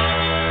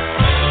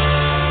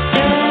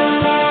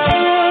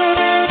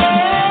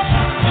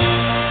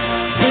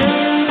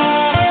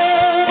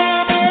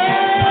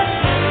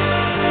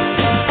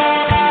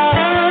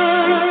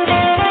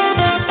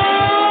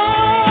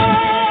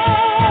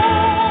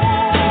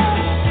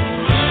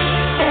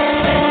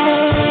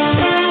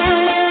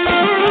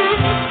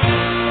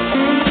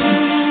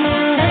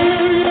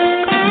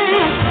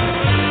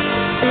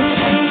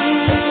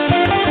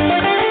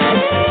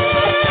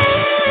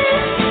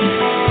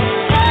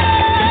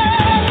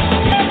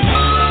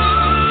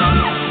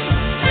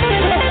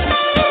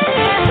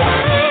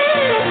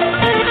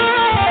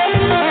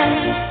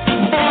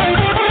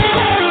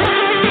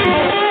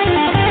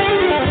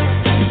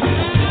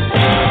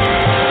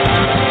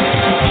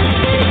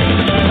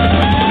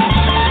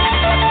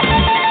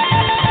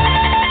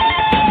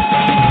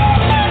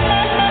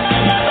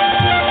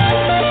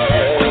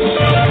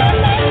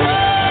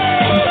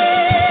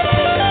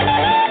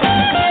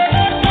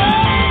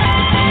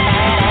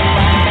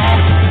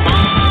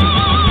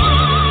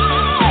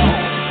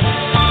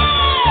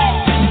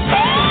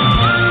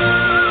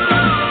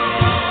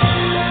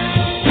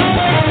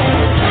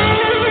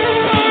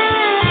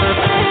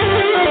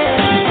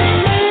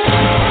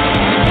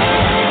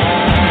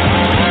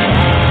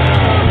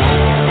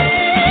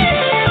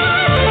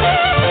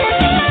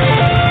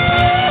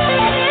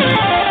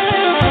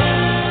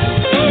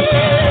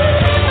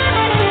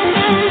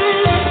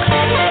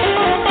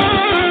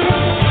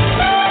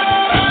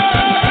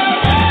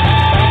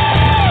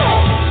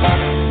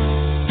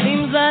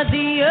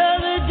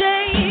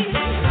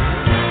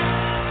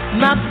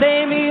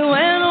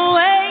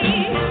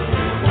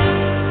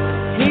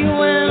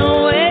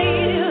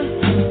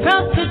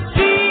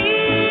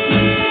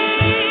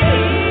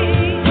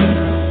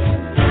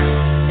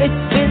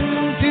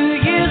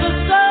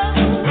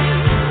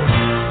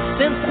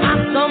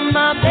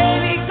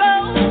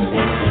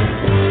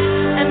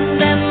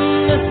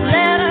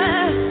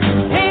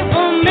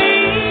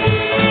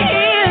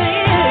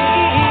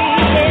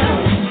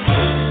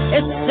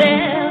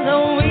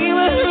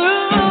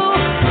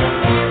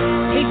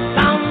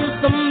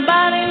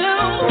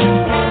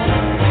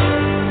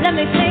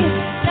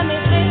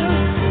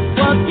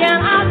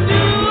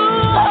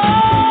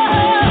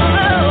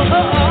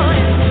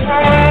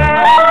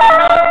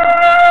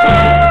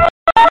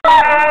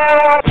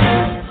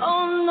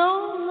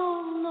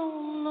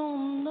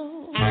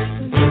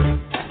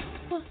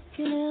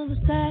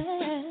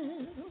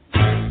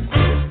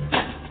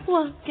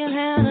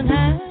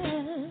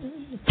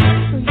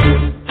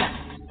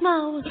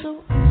 Now it's so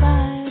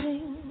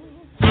exciting.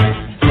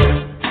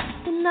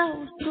 And now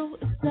it's so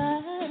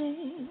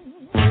exciting.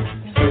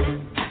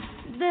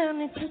 Then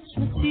he touched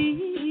my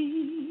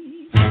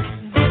teeth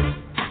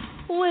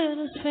with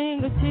his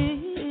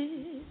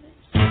fingertips.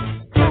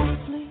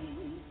 Softly,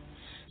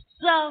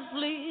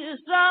 softly,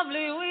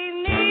 softly we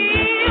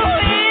need.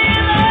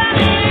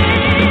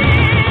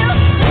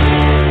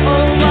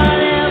 Oh,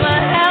 whatever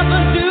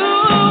happened to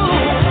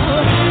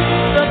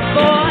the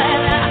boy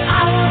that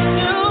I was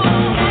to?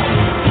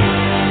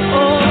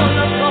 Oh,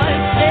 the boy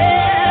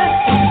said,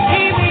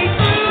 keep me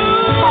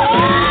through.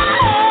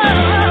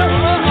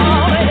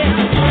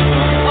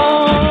 Oh,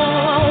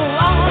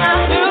 all I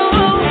do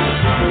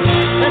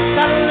is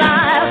the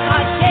life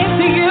I gave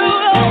to you.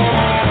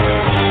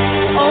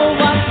 Oh,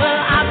 what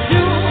will I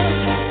do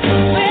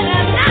when I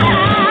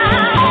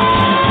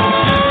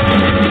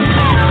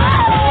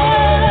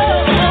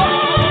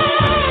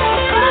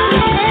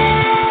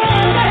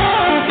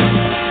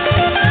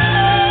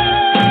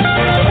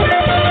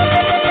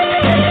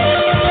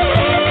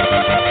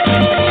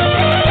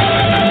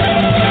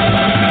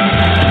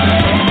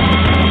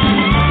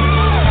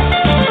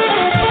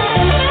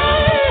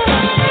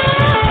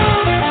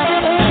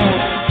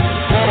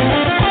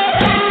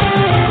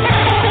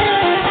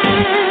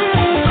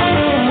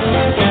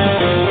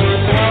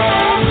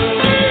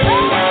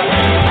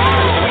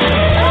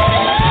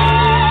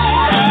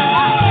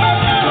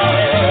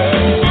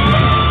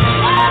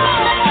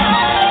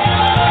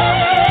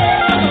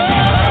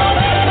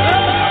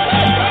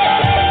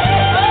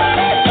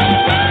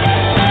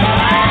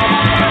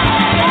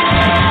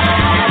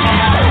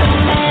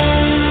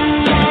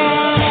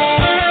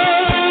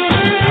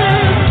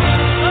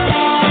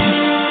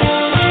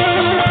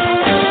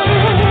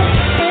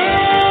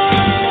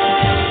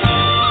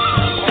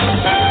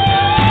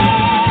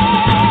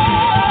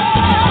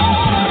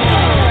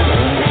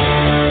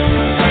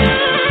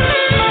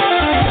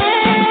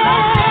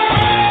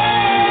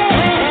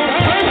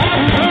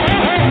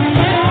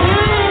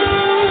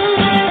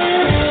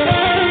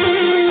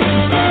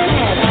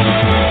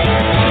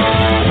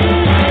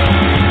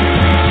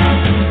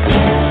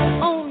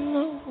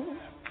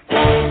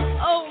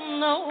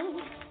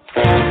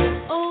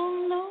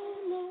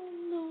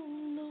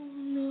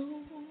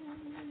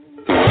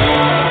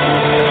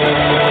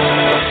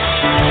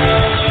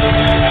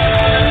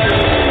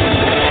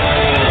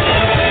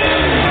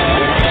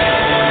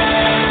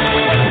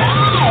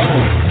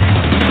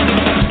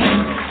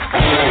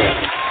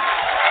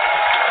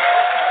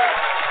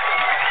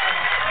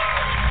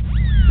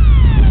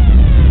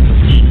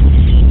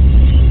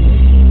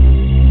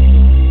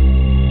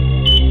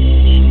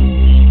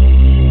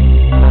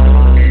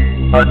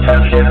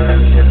Attention,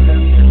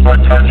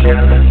 attention,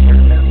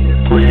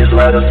 please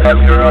let us have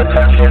your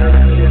attention.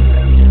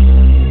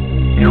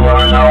 You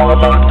are now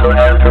about to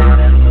enter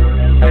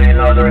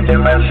another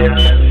dimension.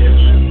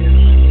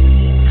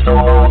 So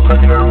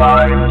open your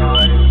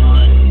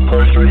mind,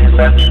 push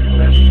reset,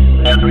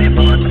 and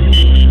reboot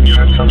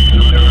your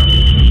computer.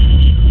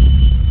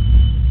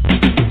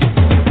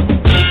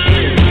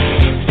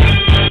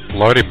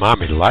 Lordy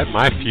mommy, light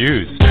my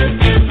fuse.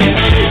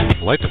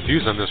 Light the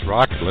fuse on this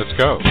rocket. Let's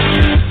go.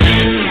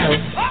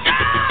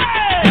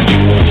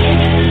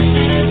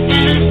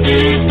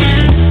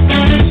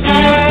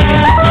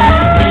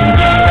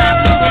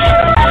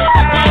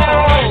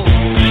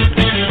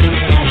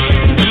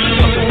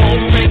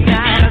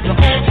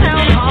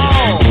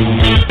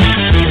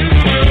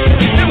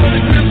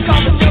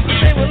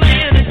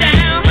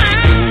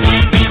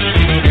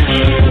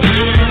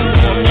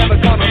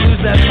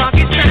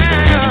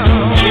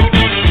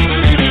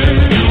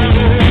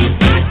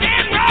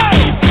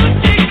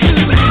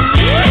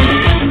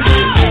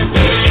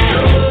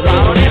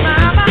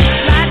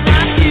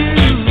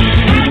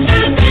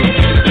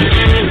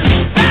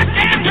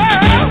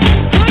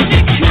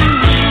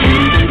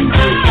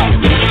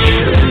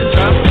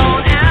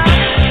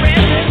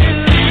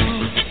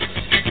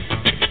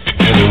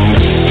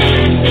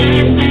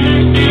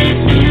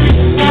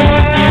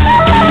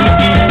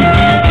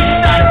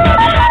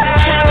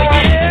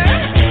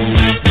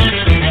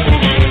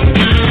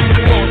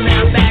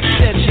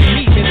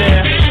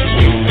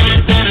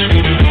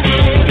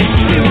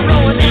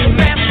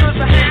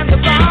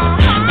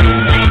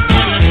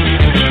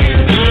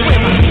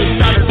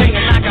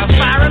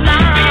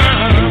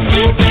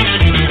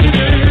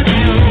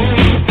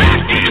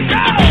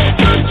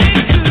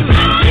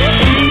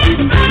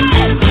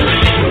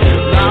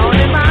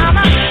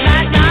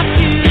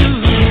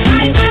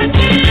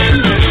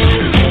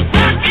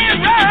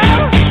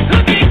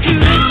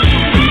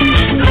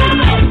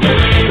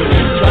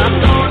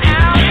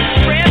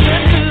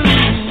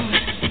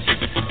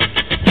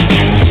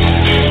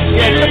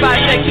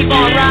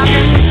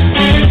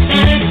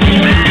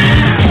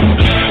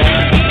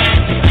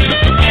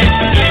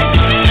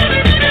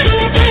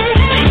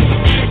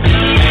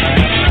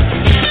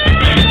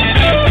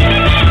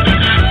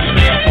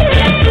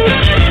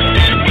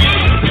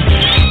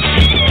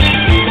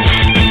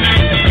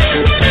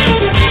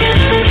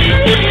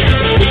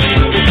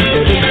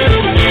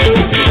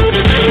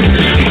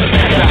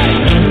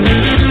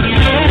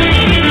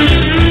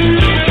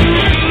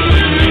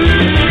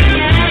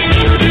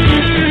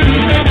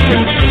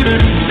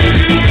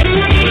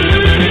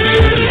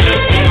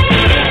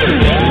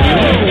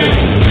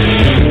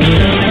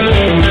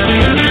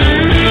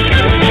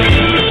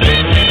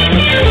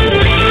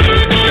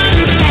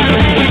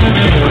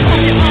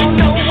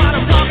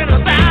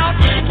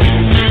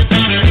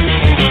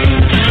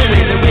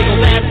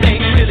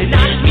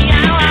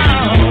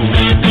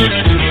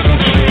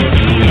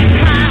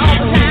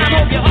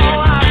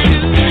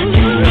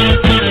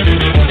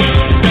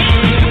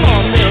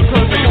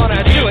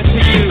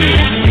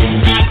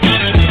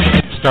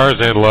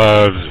 Starzan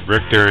loves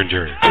Rick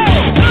Derringer.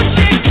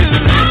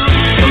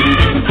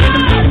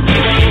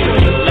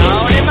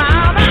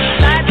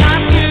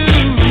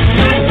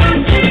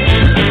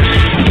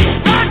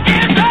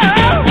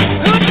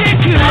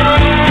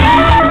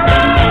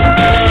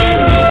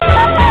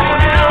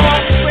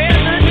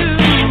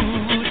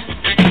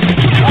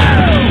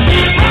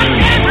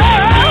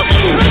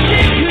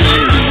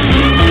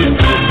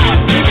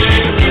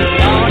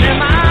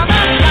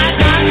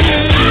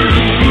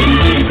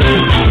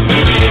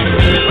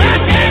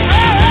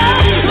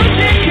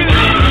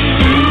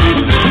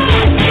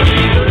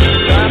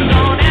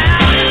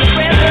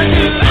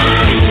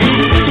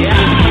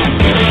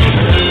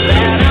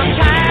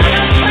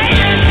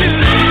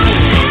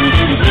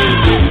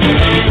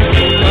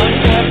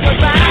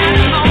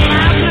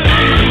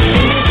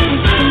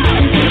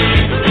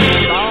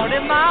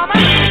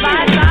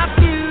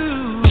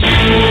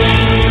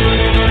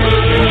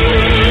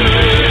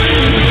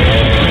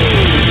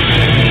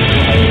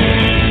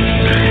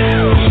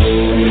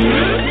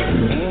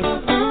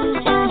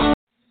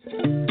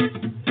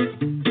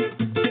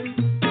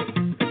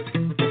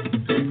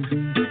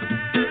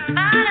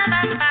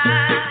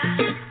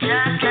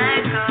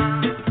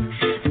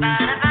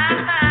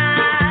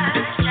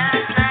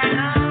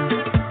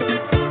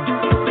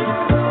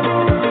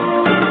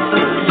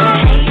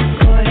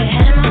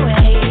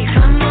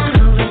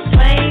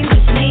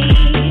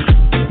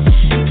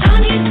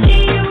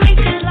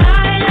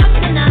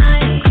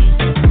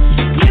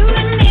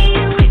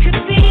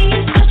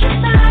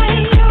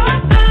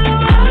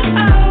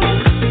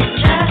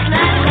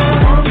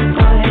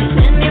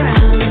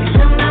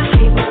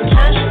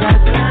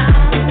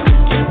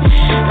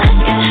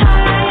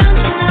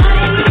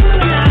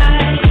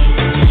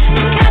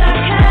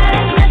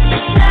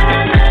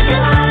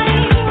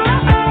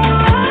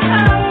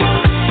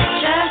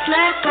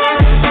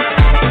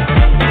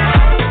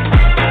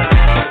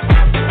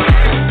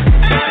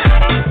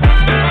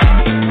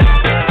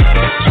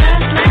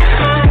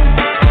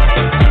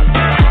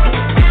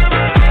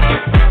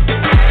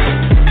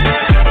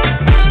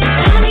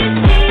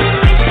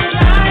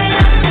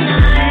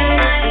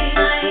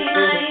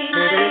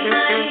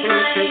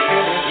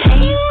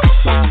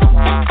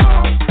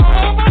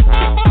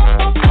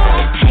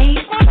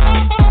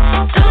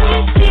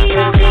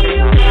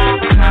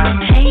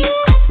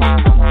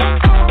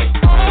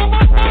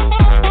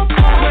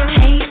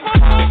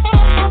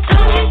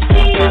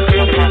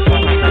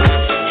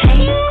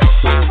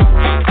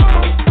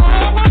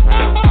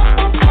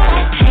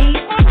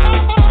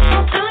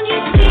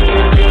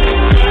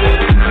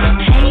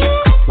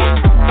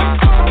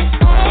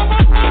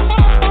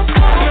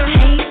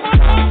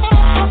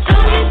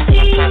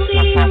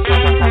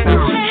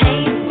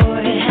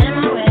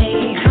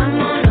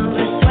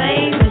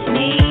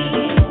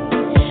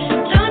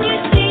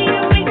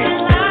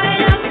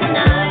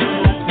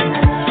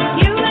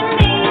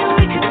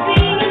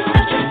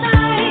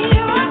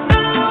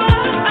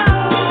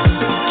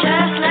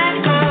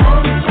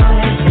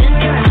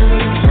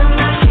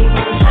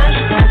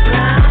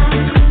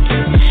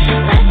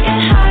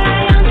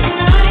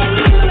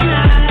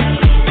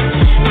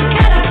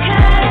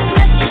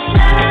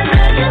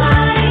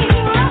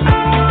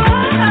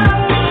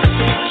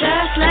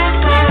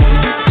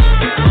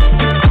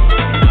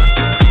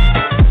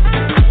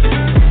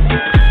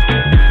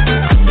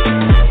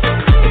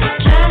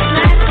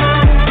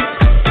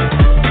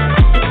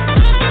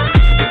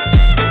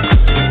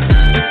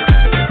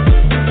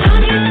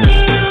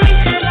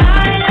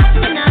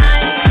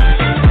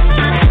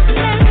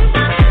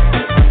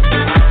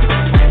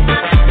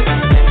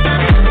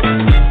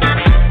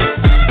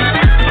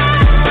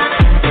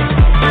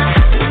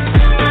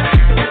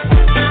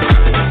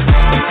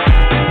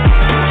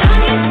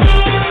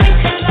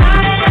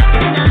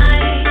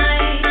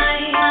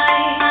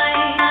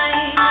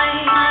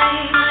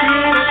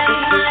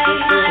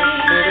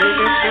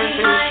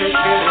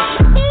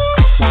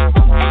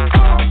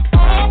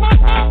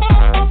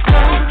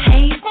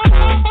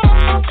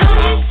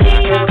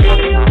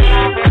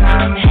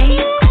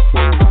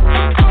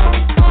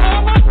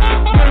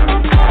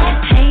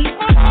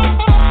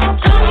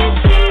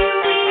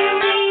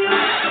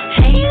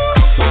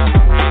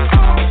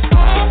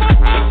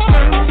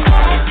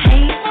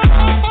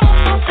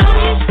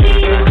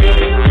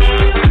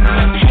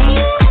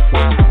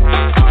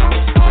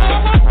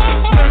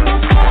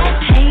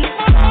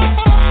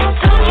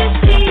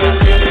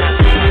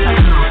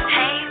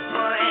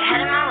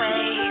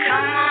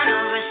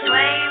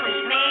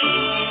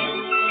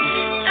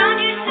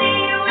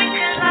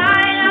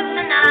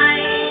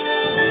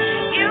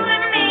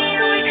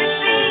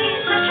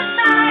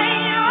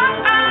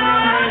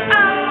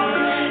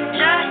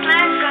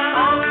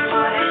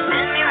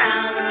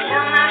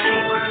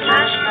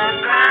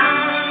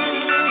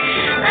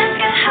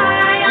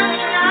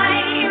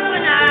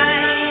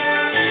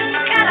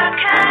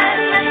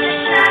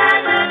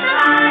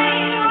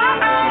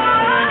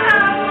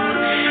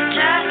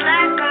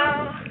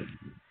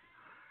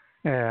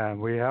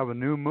 have a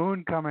new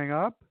moon coming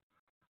up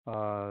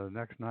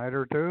next night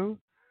or two,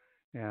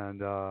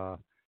 and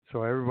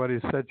So everybody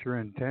set your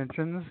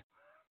intentions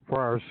for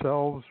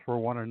ourselves, for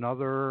one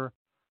another,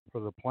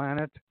 for the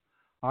planet.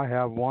 I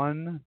have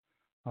one.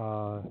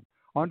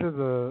 Under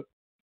the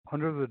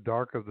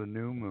dark of the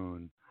new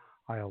moon,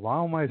 I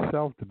allow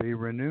myself to be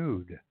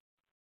renewed.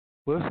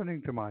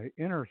 Listening to my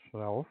inner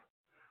self,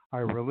 I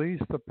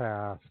release the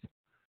past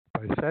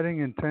by setting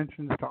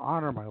intentions to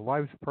honor my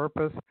life's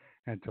purpose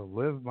and to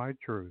live my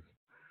truth.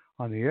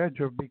 On the edge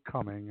of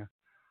becoming,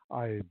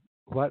 I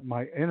let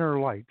my inner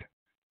light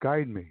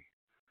guide me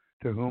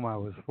to whom I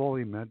was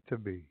fully meant to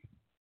be.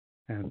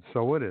 And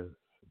so it is.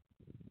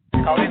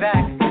 Call me back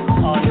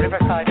on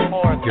Riverside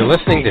 4. You're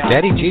listening to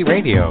Daddy G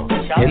Radio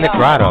in the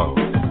Grotto.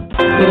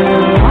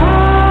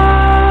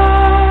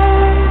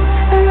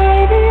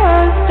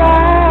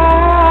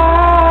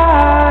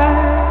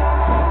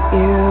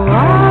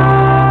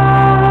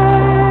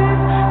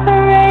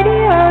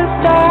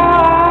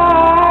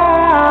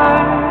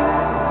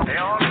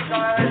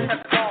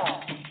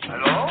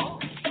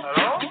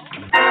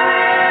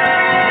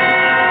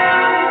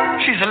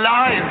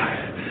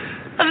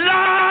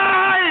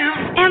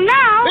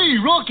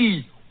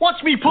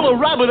 Watch me pull a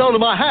rabbit out of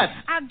my hat.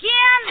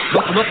 Again?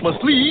 Nothing up my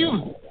sleeve.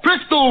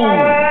 Presto!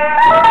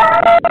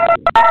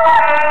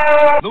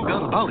 No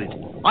doubt about it.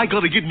 I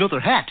gotta get another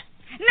hat.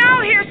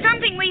 Now here's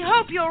something we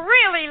hope you'll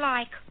really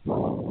like.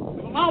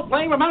 I'll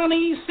play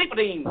Romani's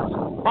Sympathies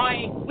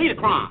by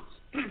Liederkranz.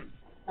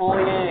 Oh,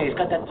 yeah, he's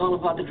got that poem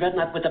about the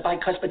dreadnought with the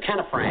bicuspid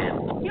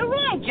canifran. You're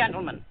right,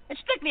 gentlemen. It's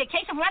strictly a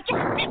case of electric.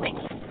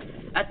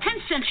 A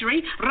 10th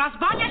century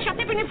Razbania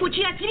Shatipini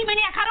Fucia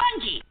Tirimenia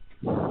Karonji.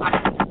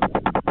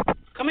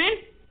 Come in.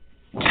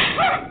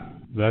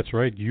 That's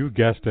right, you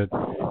guessed it.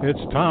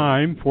 It's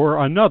time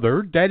for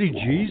another Daddy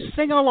G's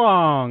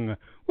sing-along.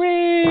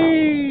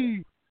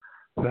 Whee!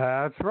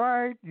 That's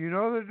right, you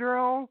know the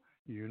drill,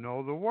 you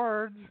know the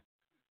words.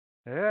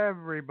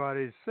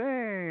 Everybody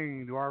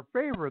sing to our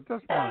favorite,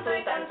 this one.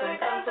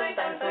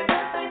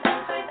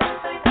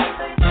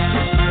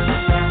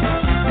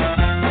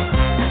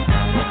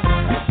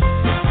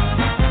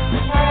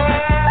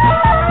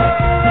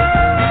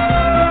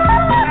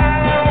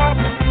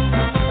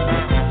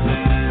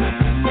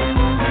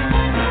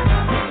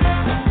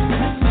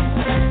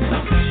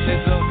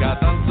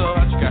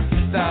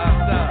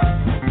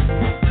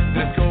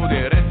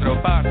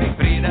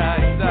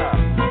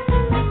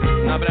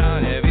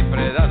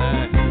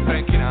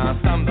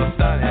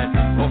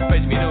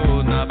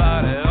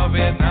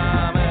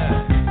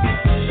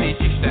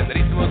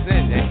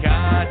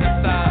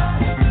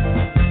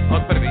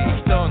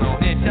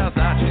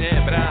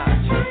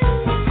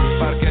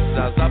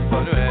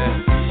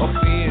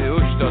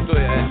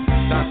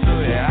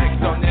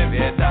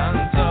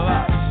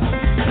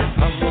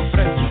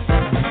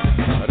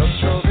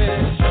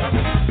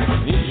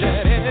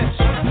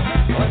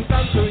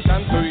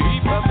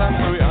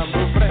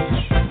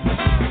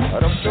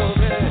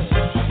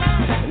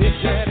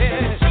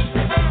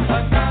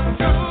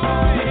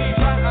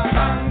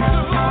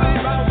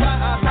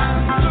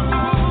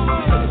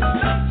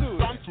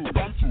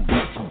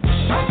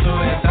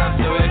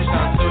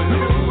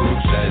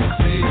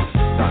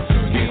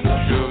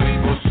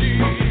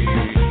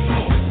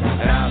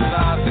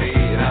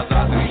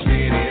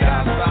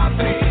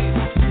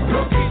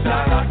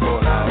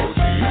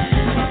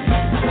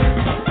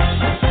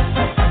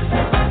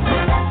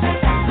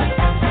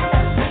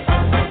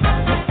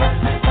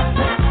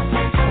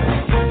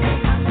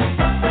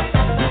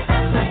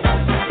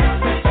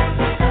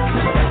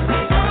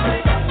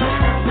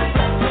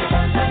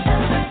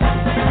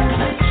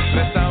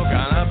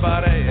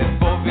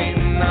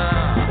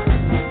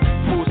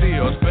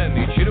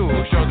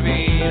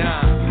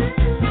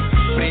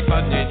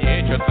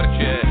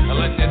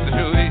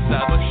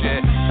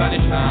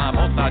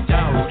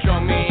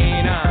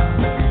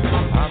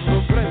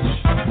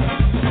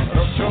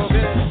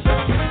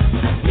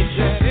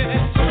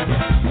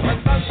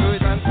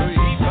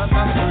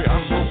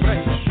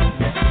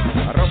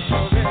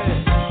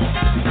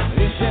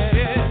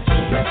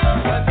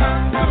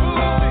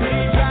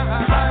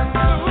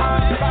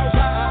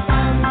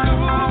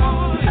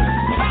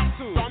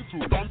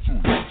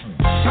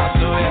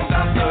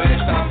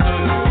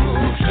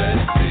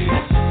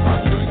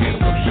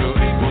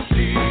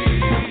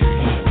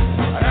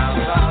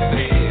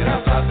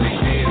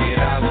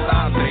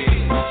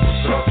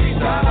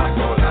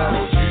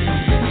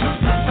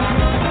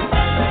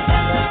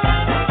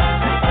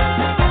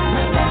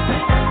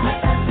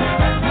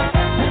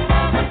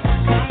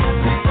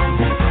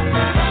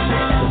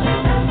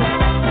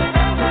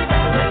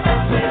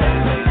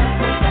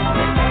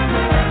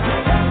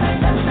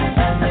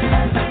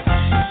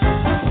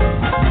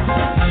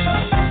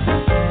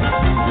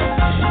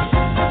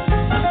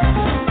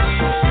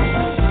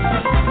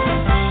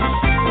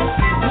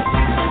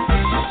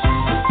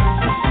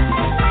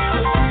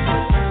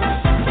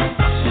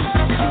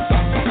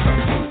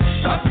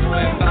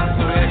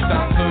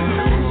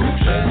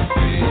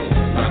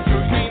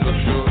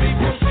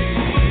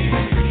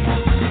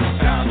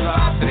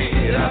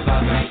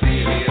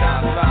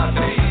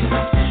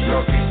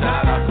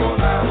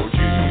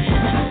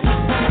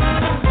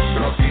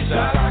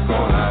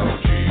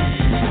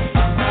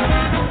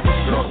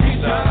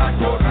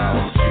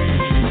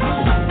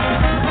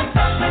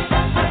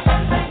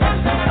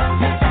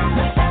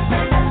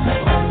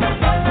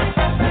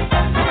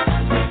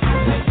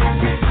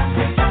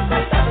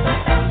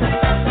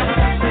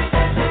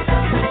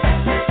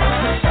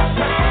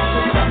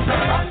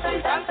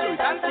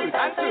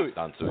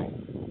 Dansui.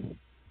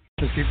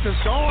 Let's keep this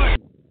going.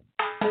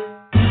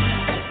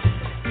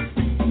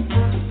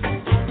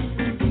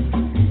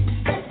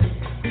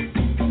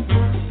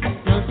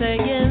 No sé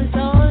quién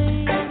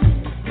soy,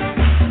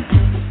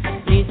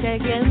 ni sé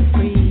quién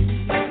fui,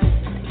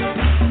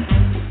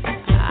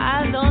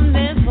 a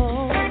dónde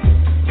voy,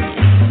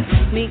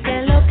 ni qué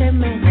es lo que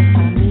me gusta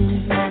a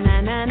mí, na,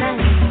 na, na, na.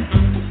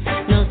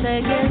 No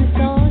sé quién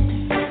soy,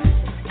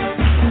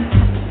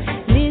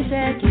 ni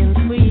sé quién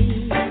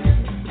fui,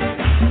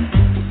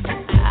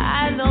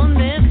 a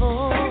dónde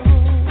voy,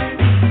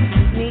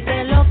 ni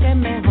qué es lo que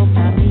me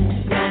gusta a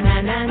mí, na,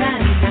 na, na, na,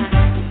 na.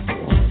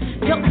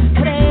 Yo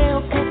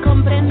creo que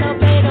comprendo,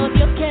 pero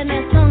Dios,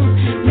 ¿quiénes son?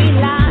 Mis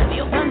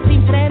labios van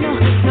sin freno,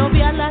 no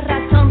veo la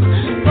razón.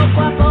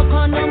 Poco a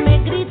poco no me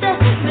grito,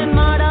 me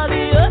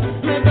maravillo,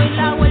 me doy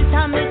la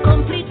vuelta, me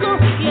complico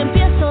y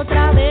empiezo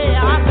otra vez.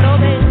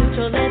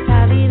 Aprovecho de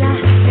esta vida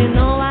que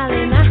no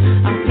vale nada.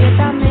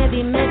 Apriétame,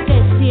 dime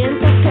qué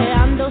sientes, que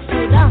ando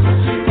sudado.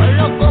 Con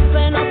los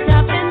golpes no se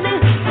aprende,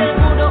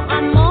 seguro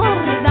amor.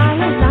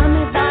 Dale,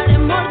 dame, dale,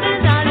 morde,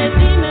 dale,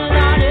 dime,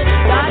 dale,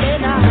 dale,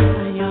 dale.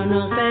 Yo no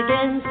sé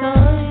quién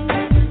soy,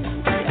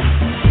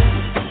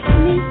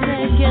 ni sé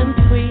quién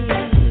fui,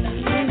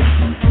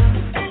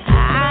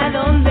 a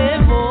dónde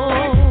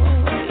voy,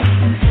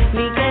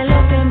 ni qué es lo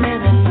que me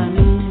gusta a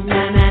mí,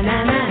 na, na, na,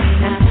 na,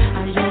 na.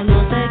 Ay, yo no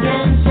sé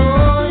quién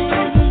soy,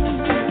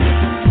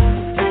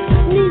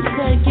 ni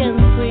sé quién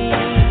fui,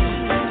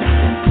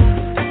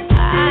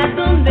 a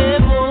dónde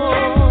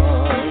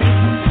voy,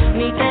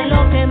 ni qué es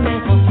lo que me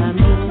gusta a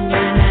mí,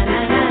 na, na, na,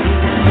 na,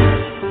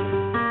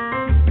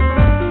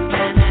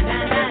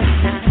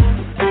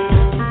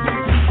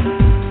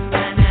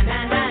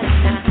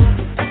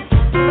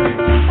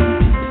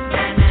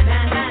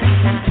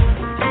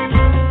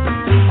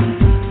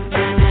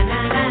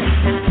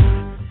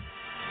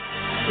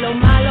 Lo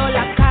malo,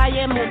 la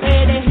calle,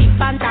 mujeres y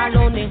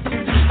pantalones.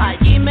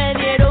 Allí me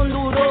dieron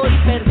duro y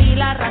perdí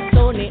las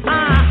razones.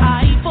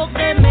 Ay,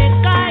 porque me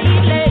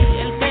caí ley.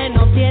 El que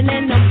no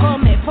tiene no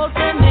come,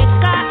 porque me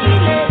caí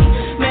ley.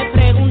 Me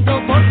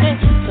pregunto por qué.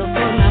 Eso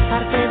forma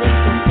parte de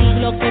este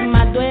siglo que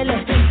más duele.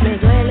 Me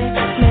duele,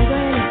 me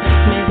duele,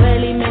 me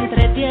duele y me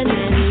entretiene.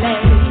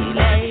 Ley,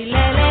 ley,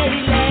 ley, ley,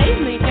 ley.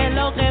 Ni que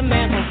lo que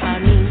me gusta a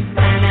mí.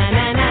 Na, na,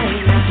 na, na,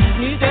 na.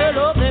 Ni que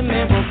lo que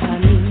me gusta a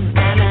mí.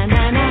 Na, na,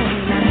 na, na,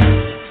 na.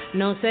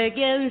 No sé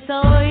quién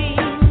soy,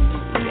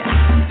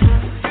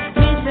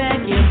 ni sé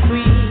quién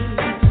fui,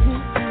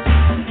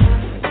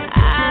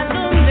 a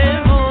dónde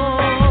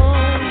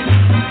voy,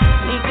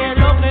 ni qué es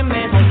lo que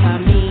me gusta a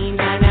mí,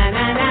 na, na,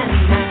 na, na,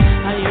 na.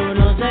 Ay, yo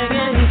no sé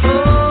quién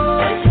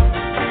soy,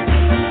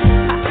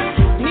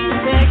 ni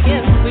sé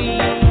quién fui,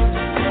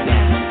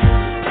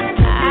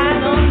 a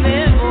dónde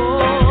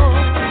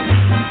voy,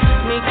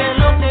 ni qué es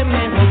lo que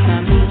me gusta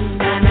a mí,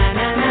 na, na,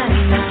 na, na,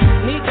 na.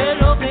 Ni qué es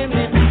lo que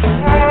me gusta a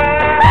mí.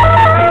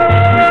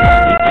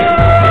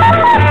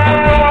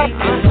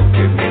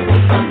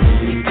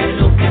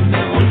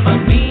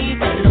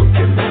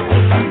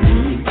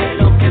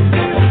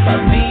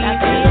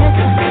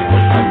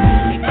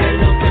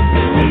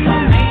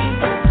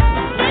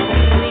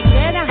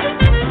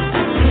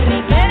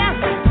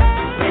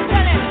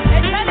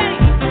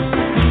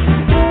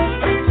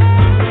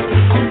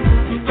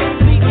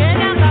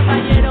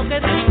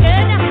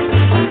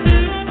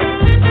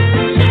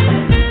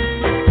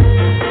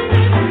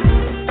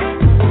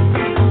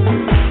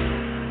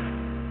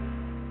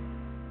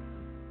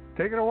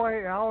 Take it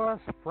away, Alice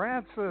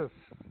Francis.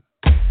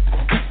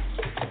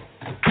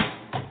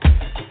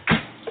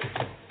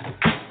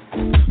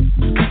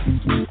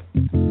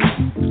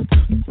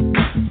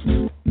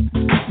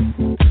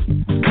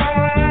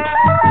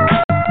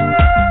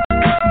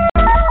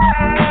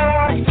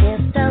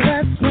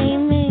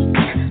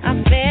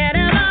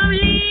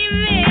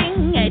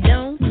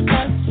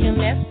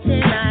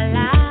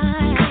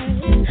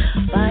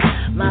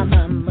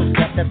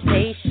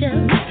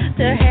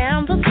 To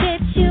handle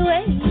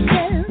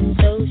situations,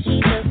 so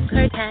she took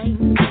her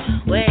time.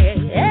 Where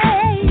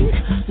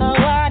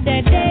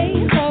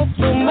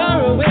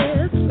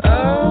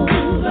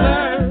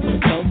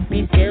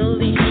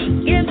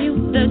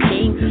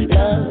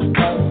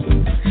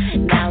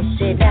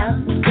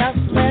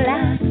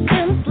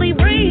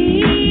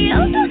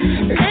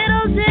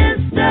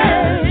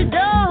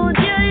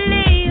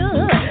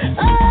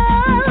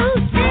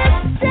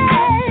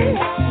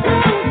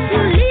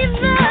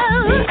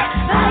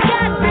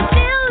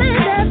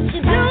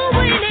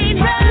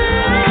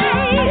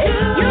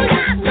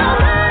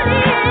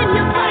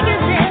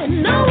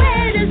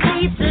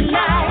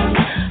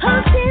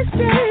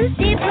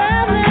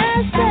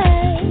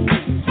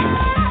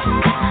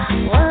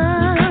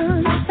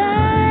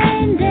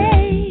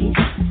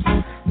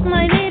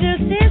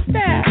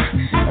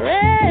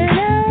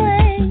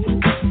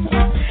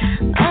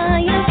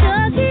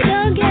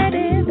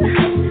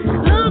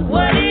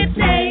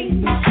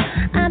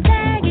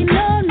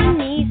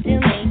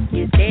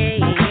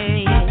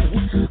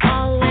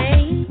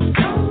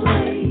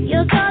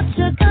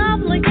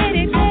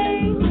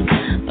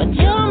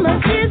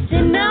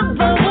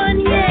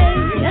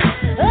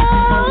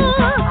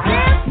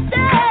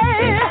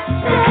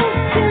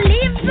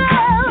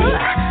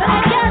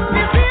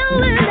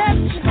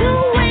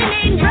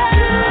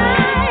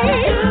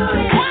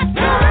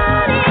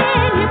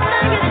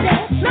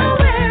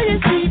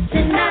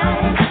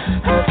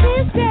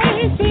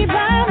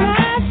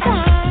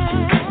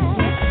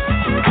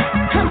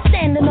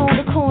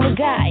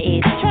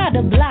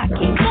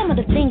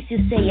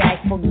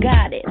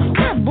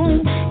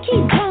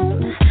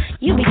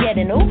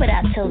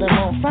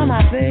Well, from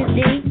our first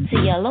date to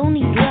your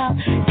lonely dwell,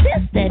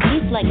 sis that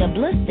beats like a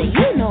blister,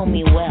 you know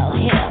me well.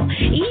 Hell,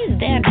 ease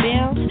that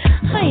bell.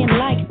 I ain't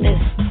like this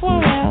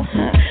twirl.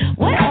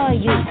 Where are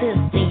you,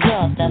 sister?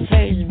 You're the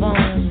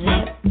firstborn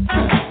zip.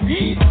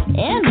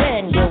 And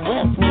then you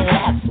whip me,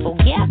 let's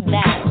forget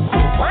that.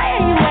 Why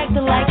are you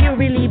acting like you're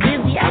really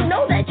busy? I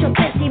know that you're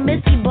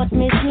pessimistic, but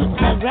miss me.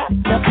 I grab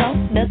the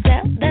phone, the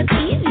cell, that's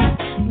easy.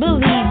 Believe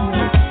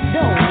me,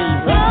 don't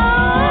leave me.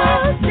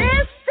 Oh,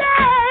 sister,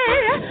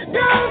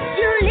 don't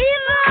you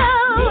leave me.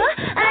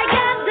 I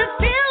got the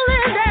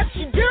feeling that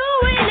you're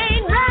doing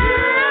ain't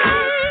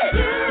right.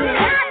 You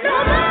got no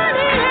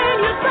money in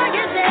your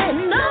pocket and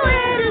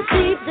nowhere to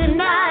sleep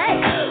tonight.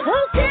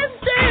 Oh,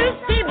 sister,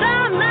 stay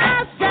by my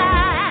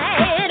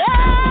side.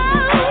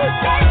 Oh,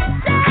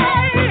 sister,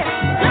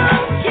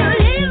 don't you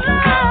leave me.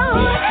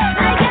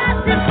 I got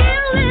the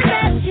feeling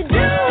that you're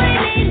doing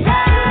ain't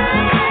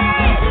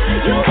right.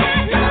 You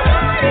got no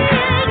money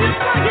in your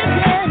pocket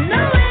and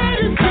nowhere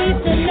to sleep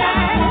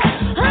tonight.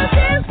 Oh,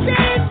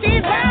 sister, stay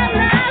by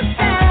my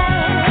side.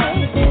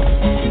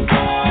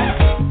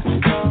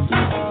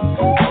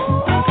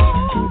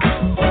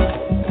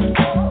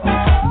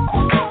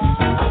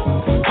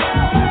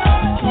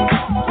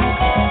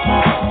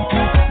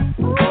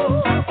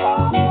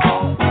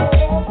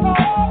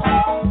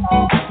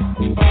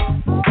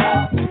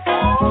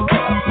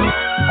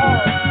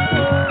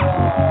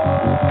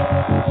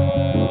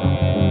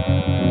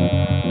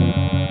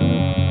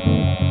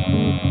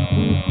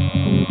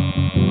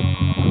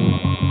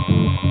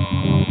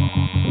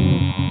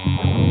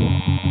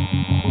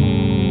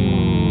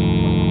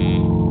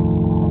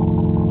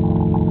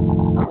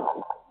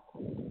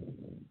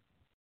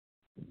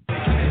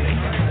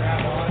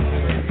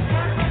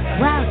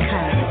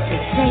 Welcome to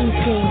Saint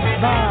James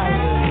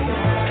Ballroom.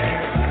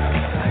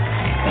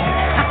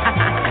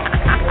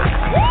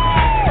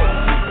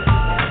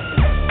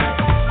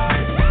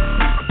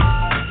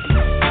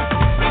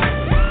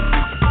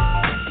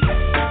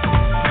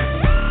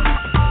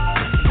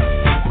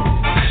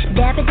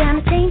 Dappy down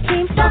to Saint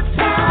James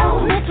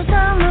Uptown. It was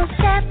almost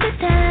after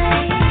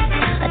time.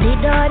 I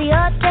did all the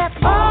odd tap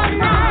all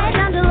night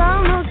until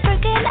almost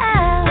freaking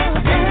out.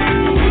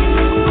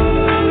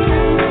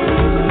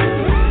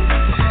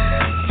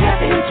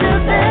 Step into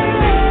the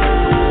room.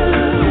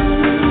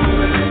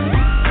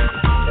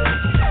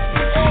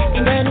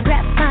 And then he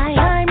grabbed my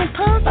arm and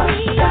pulled me.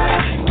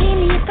 Keep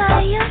me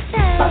by your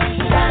side.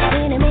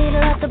 In the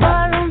middle of the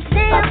ballroom,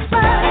 stand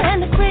fire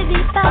and the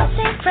crazy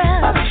bouncing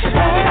crowd.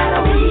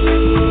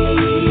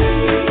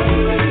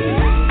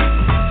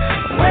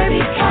 We're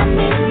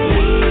becoming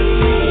real.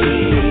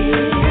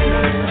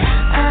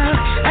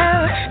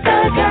 The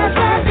girls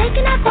are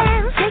taking a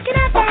bounce, taking a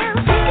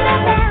bounce, taking a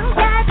bounce.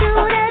 I do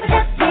the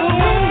jumping,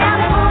 now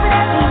they move it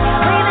at me,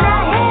 waving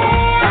our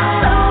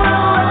hands.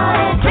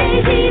 Oh,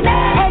 crazy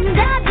man, and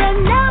I don't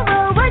know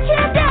what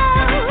you do.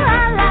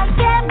 I like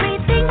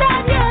everything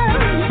that you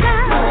do.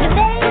 Your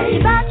baby,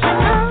 but you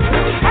know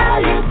how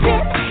you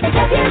tip and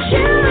tap your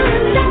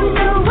shoes. Don't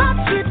know what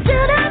you do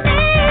to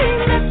me,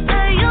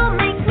 mister, you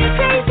make me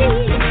crazy.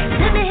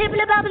 Let me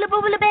hibble bobble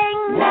bobble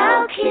bang.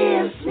 Now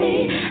kiss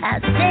me. I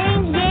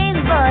sing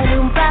James boy,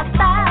 boom pa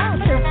pa,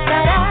 boom pa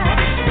da,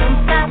 boom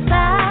pa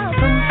pa,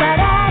 boom pa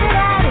da da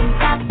da, boom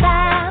pa pa,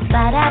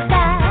 ba da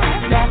da,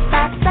 da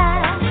pa pa,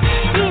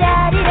 di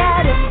da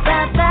boom pa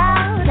pa,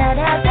 da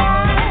da da,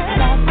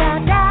 da da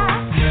da,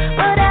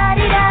 ba da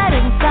di da,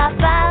 boom pa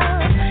pa.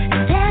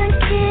 Then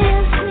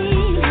kiss me,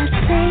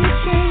 sing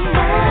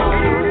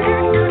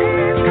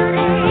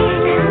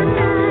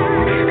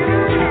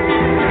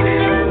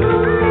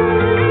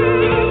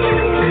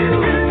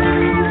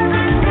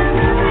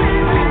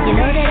You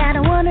know that I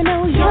don't wanna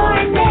know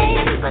your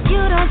name, but you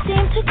don't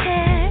seem to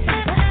care.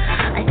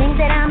 I think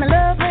that I'm in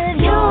love with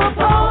your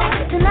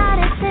voice. Tonight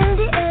it's in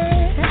the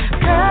air.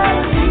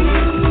 'Cause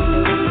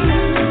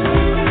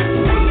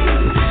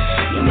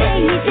you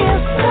make me feel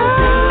so.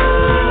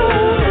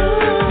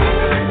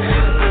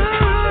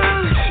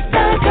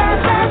 The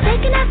girls are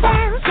taking a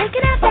bounce,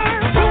 taking a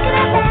bounce, taking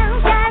a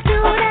bounce. I do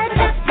the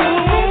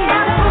jumping,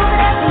 now they move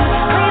it at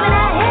me, waving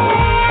our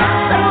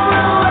hands.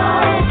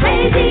 Oh,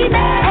 crazy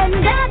man,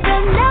 and I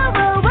don't know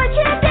what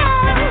you do.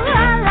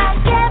 I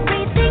like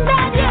everything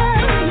that you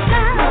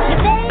do. Your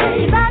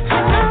baby, but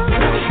you know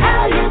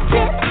how you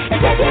tip and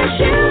take your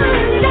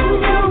shoes. Don't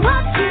know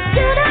what you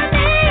do to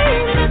me,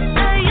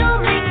 mister, you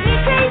make me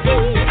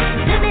crazy.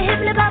 Let me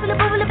hibble bobble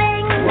bobble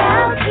bang.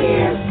 Now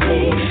kiss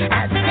me.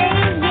 I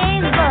sing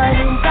James boy,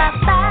 boom pa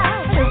pa,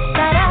 boom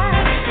pa da,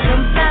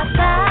 boom pa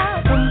pa,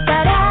 boom pa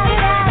da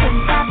da, boom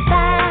pa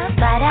pa,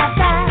 ba da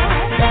da,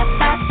 da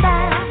pa pa,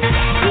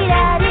 di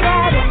da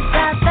boom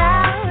pa pa,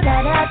 da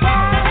da da,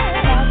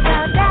 da da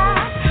da,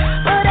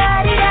 ba da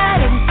di da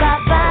boom pa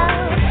pa,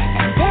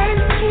 and then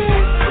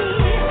kiss me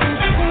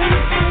and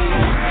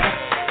sing.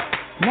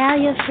 Now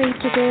you're free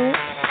to do it.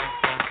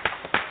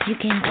 You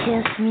can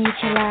kiss me if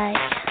you like,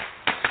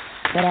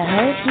 but I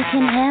hope you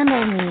can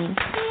handle me.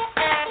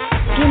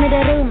 Give me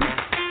the room,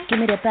 give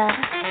me the back,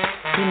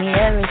 give me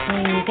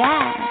everything you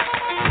got.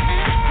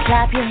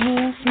 Clap your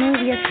hands,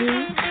 move your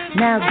feet.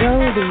 Now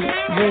Goldie,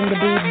 bring the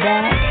beat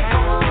back.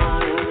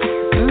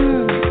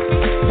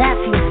 That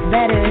feels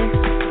better.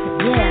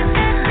 Yeah,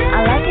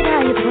 I like it how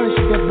you push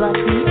the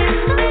button.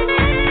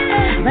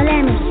 But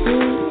let me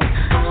see,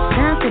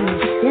 something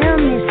is still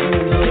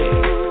missing here.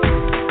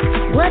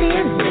 What is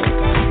it?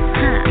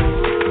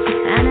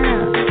 I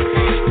know.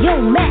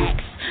 Yo, Max,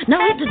 now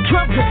hit the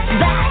drum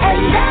back.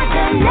 And that's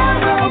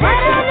another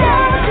way to do.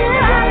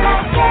 I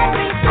like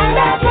everything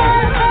that you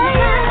do.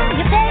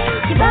 Your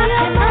face, your body,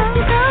 your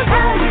muscles,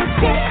 how you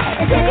sit.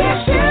 As if your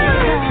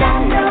shoes,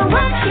 I know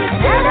what you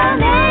do to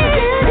me.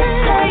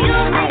 So you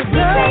make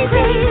me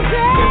crazy.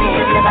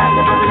 Think about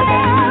the bullet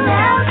and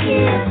now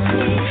kiss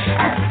me.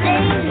 I'm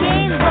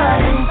thinking, but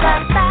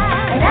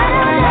and I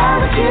don't know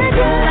what you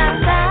do.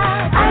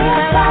 I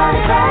am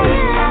falling for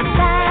you,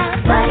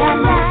 but I'm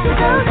not so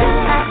good.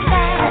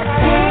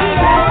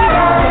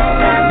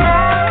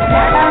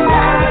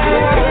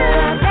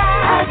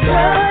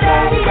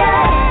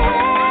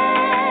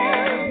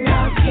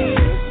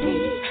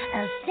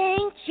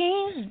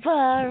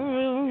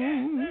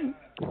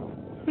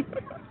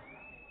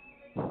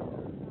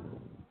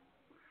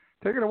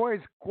 Take it away,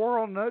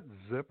 Squirrel Nut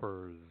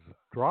Zippers.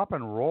 Drop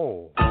and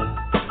roll. I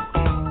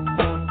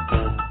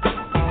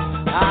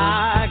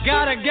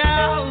got a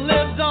gal who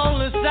lives on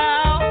the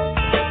south.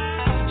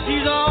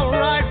 She's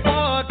alright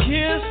for a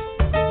kiss.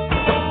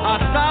 I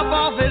stop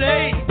off at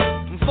 8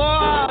 for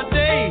our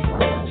date.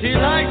 She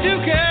likes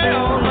to carry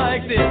on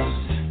like this.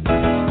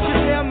 She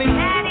tell me,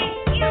 Daddy,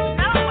 you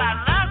know I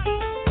love you.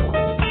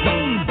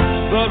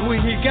 But we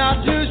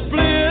got to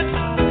split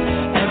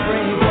and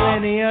bring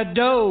plenty of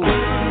dough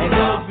and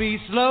don't be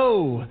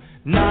slow.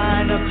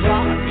 9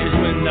 o'clock is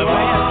when the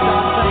band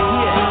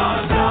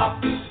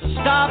starts to hit.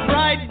 Stop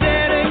right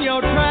dead in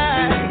your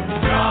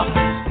tracks.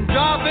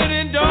 Drop it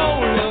and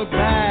don't look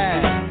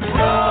back.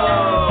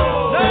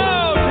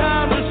 No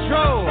time to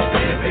stroll.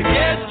 If it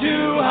gets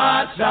too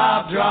hot,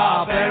 stop,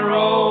 drop, and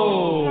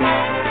roll.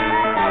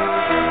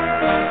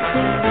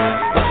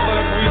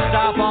 But we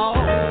stop off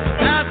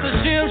at the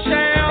Shim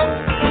Sham,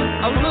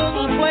 a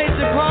little place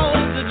across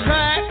the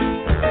track,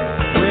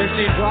 where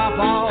she drop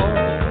off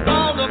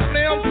all the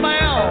flim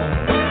flam,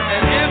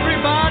 and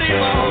everybody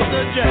falls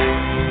the jack.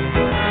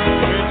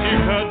 When she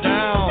cut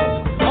down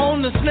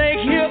on the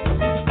snake hip,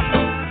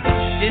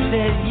 she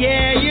says,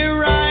 yeah, you're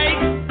right.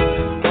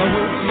 But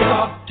when she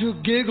start to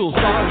giggle,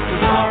 starts to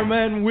arm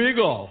and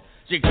wiggle,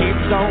 she keeps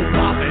on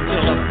popping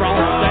till the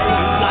front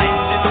stage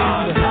lights it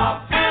up.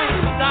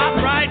 Stop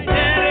right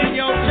there in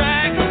your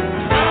tracks.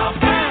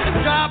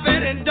 Drop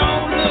it and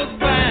don't look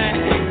back.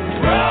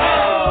 No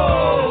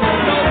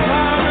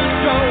time to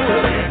stroll.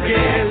 If it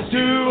gets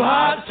too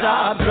hot,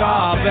 stop,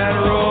 drop, and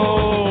roll.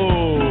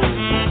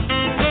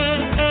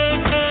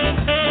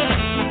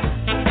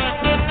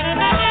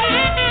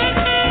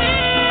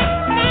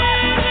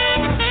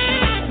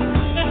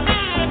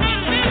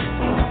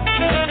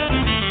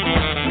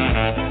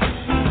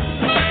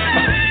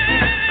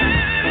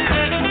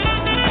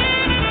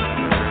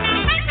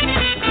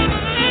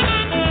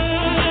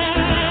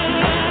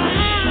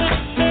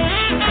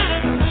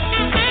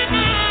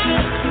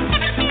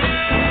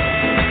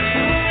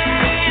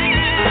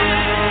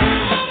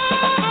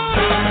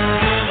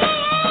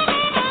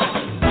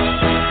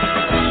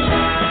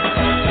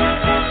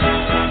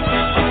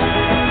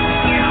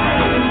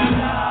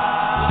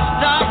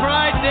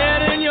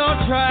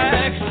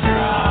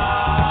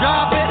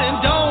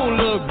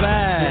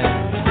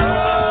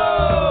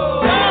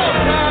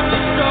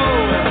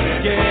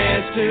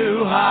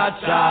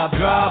 Stop,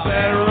 drop,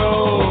 and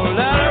roll.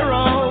 Let her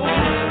roll.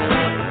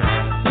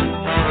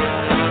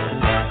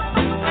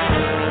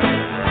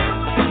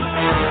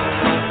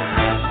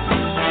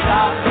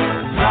 Stop,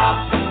 drop,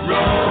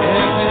 roll.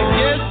 If it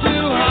gets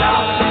too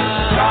hot,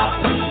 stop,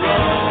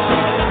 roll.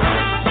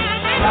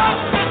 Stop,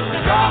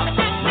 drop,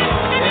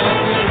 roll. If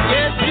it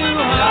gets too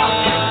hot,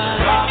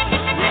 stop,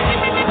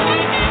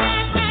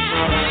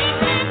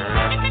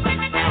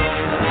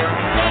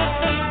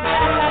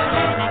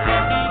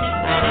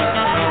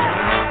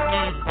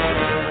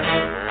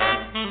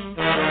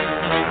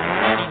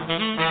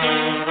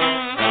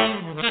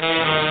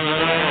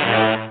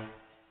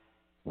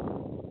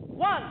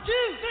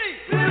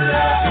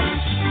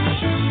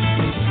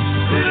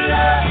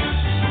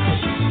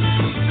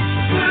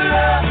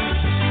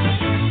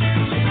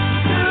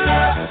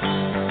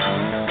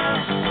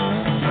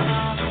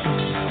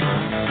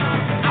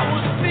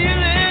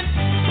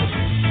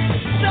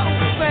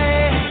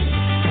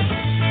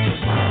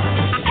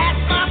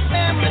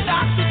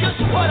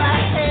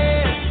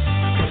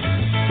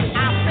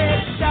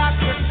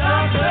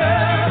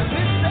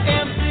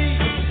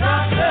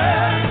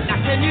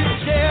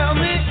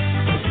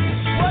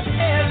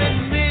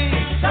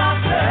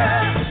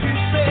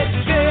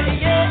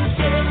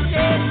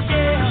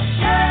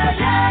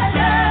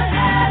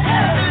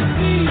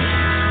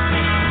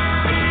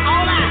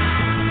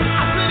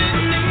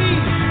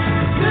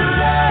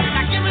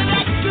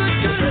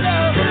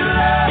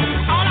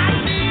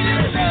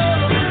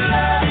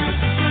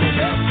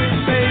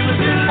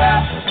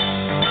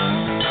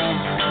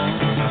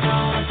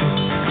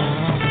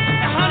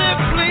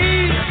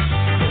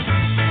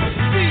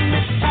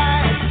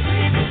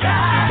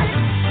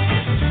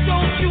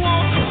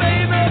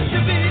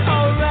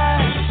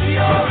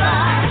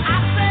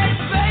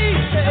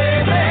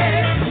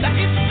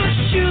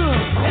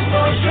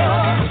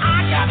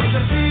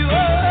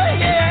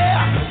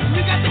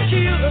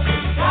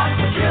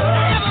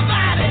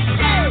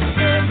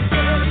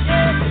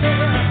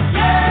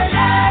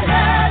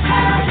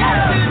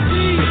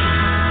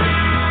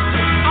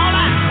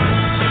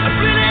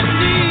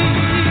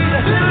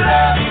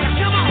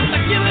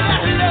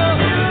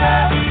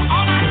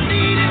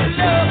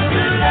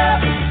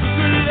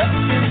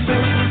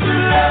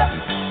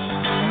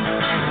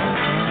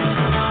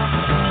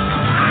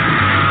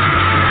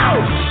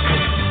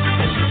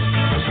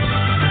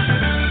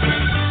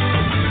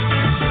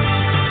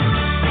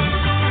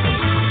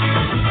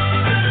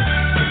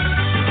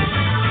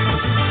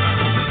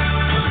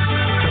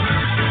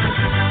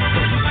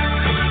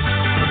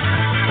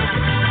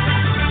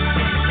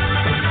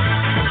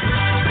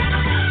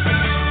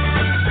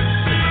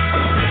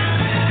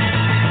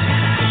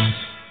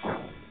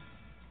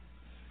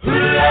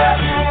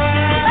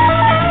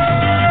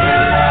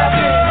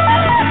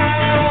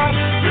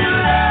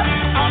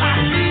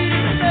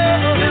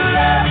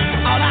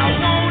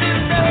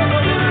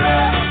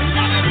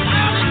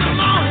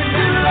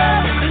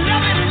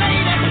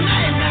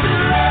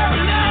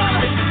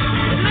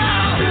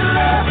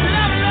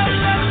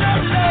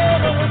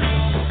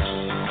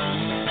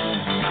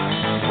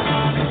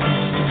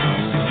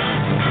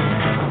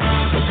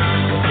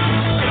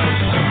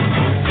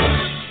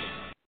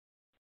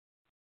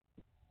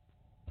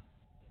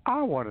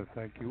 I want to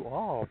thank you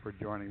all for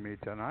joining me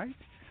tonight,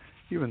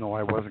 even though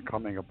I wasn't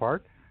coming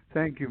apart.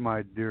 Thank you,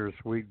 my dear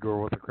sweet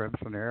girl with the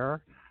crimson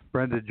hair,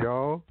 Brenda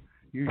Joe.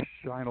 You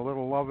shine a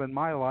little love in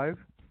my life.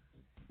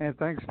 And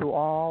thanks to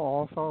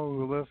all also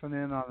who listen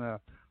in on the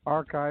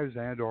archives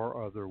and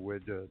or other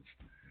widgets.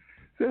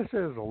 This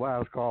is the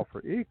last call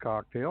for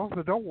e-cocktails,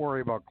 but don't worry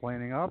about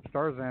cleaning up.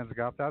 Starzan's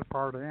got that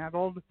part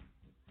handled.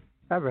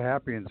 Have a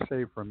happy and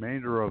safe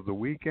remainder of the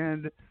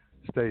weekend.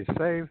 Stay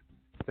safe,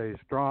 stay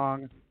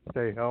strong,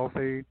 stay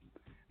healthy,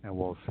 and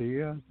we'll see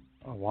you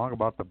along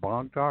about the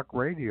Bong Talk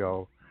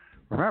Radio.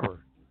 Remember,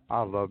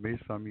 I love me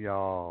some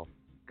y'all.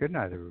 Good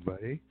night,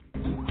 everybody.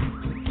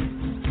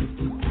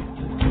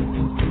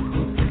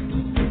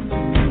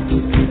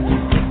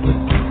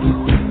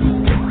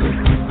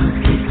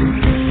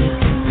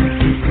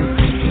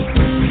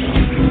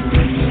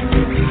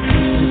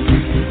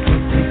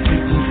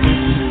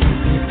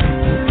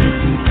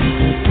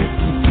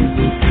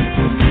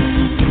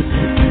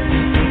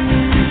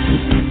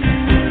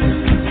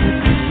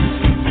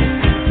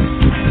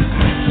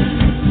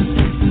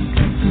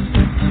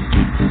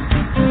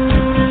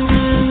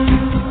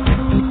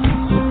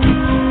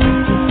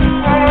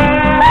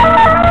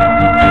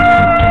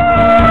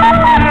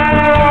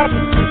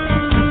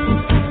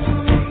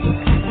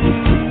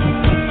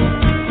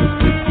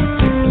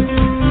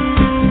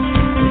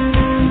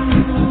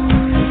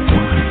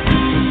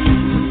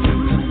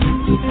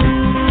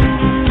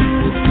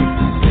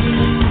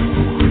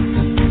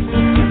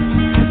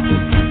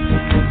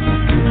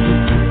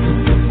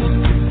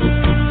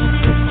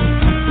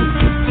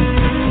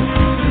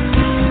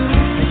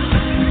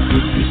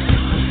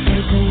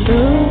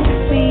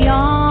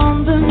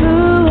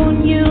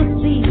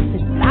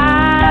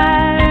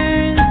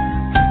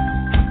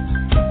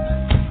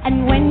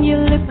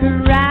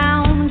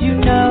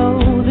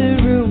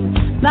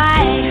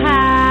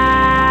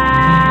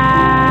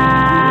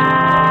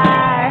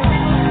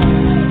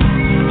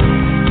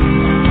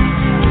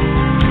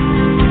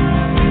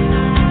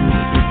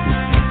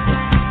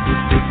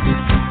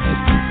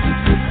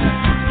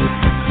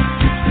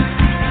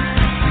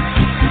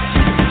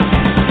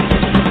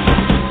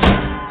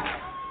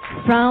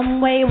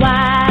 From way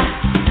wide,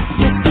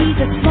 you see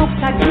the smoke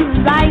start to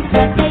rise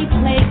as they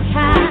play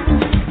cat,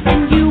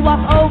 and you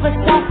walk over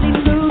softly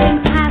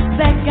moving past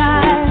that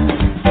guy.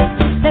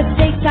 The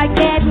stakes are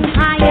getting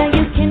higher,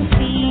 you can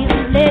feel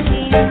it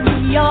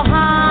in your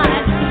heart.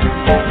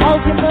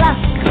 Hold your bluff,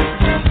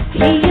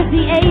 he is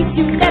the ace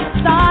you never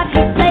thought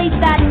he played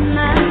that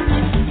much,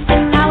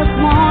 and now it's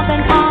more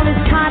than all his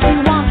cards he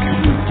wants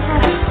to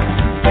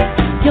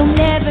touch. You'll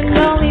never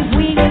know if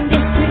we can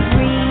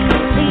disagree.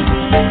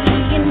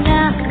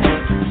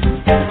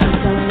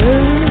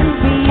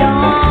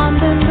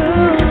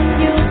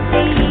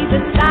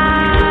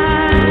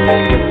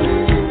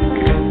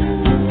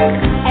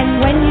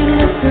 And when you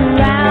look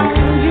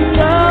around, you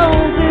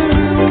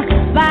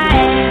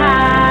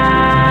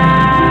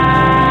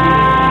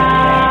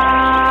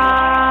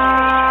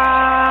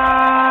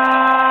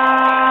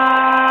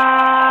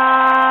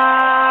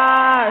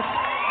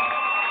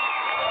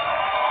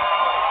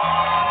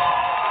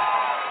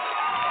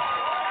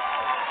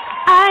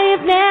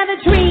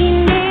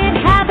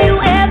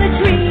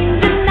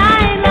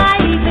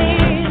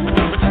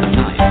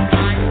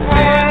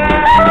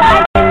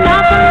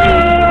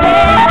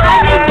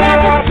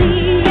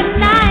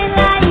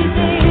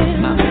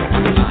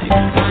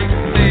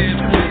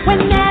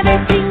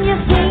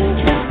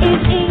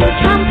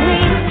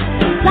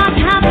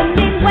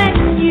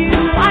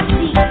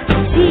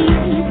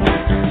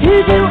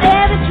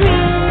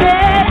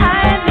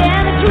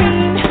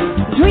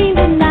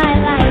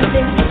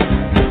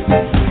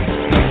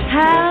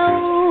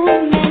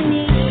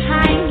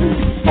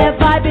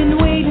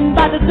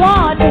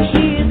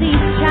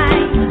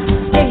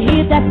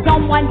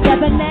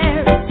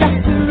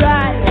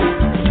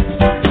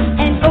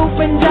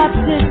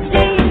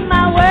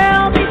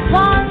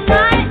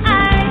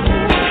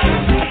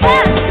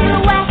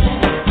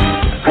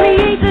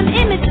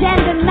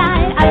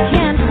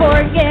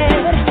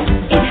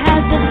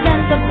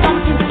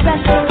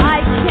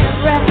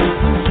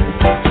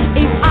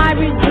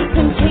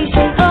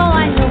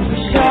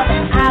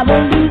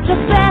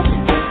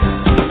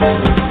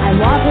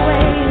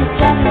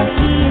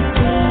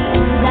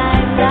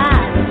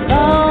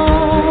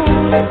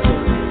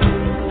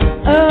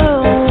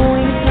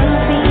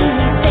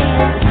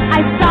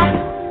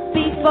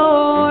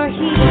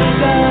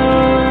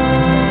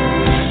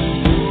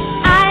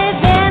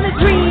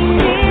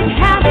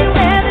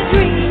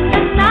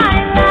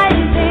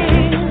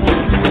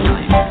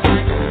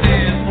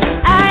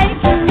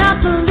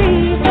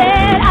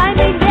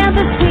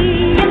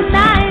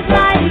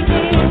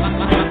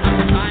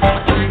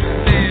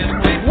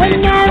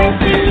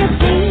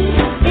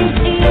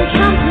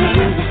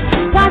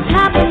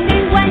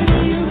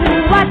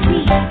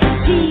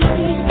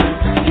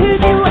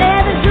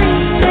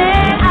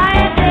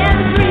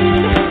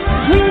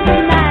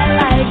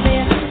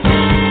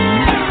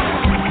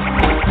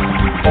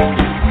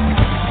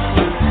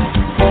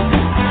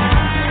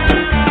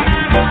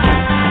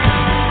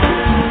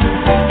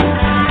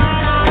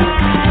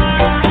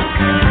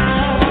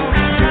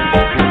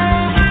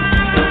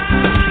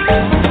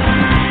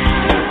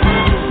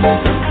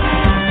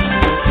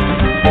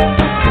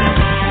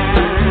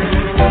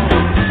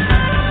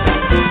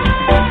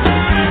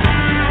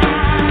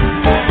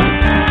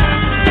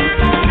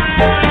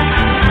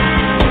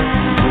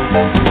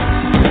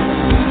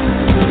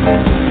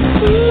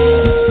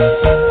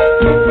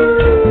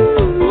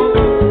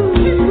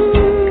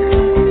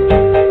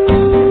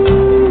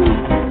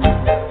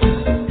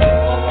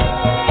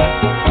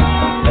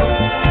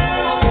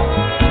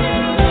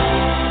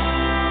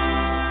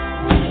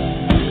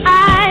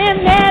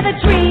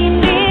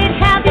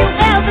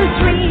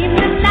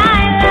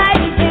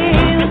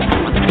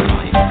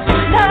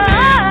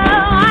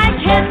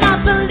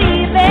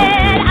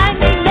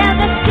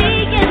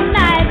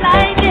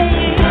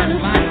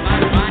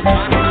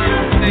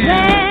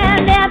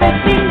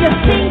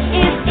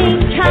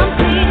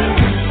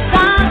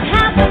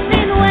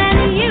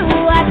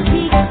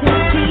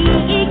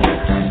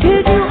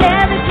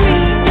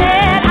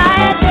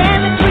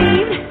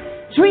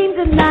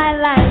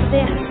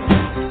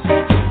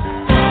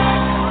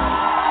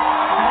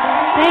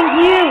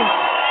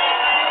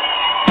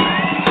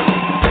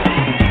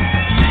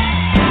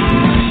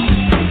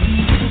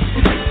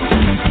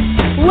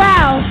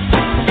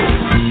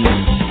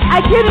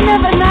couldn't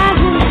have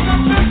imagined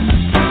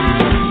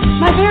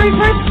my very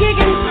first gig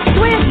in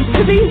Swiss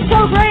to be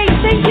so great.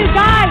 Thank you,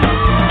 guys.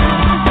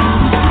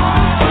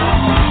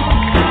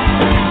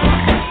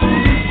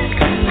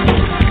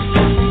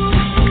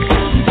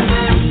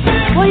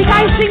 Will you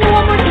guys sing it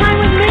one more time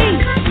with me?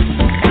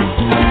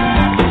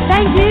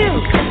 Thank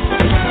you.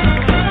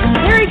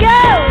 Here we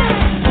go.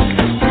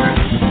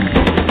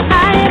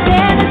 I have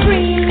ever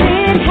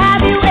dreamed,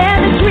 have you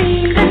ever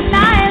dreamed a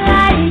night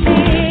like this?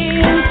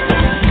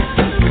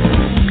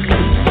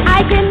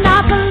 I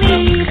cannot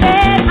believe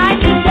it, I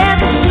can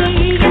never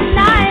see a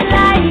night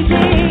like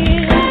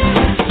this.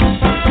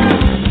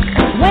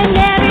 When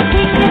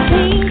everything you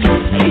think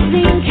is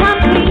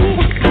incomplete,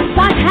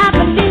 what's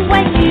happening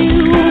when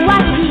you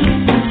are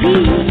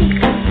here?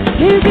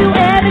 Have you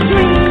ever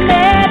dreamed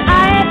that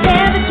I have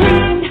never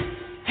dreamed?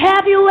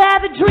 Have you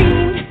ever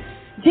dreamed?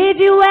 Did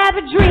you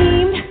ever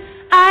dream?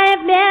 I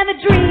have never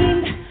dreamed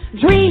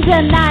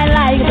a night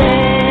like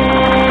this.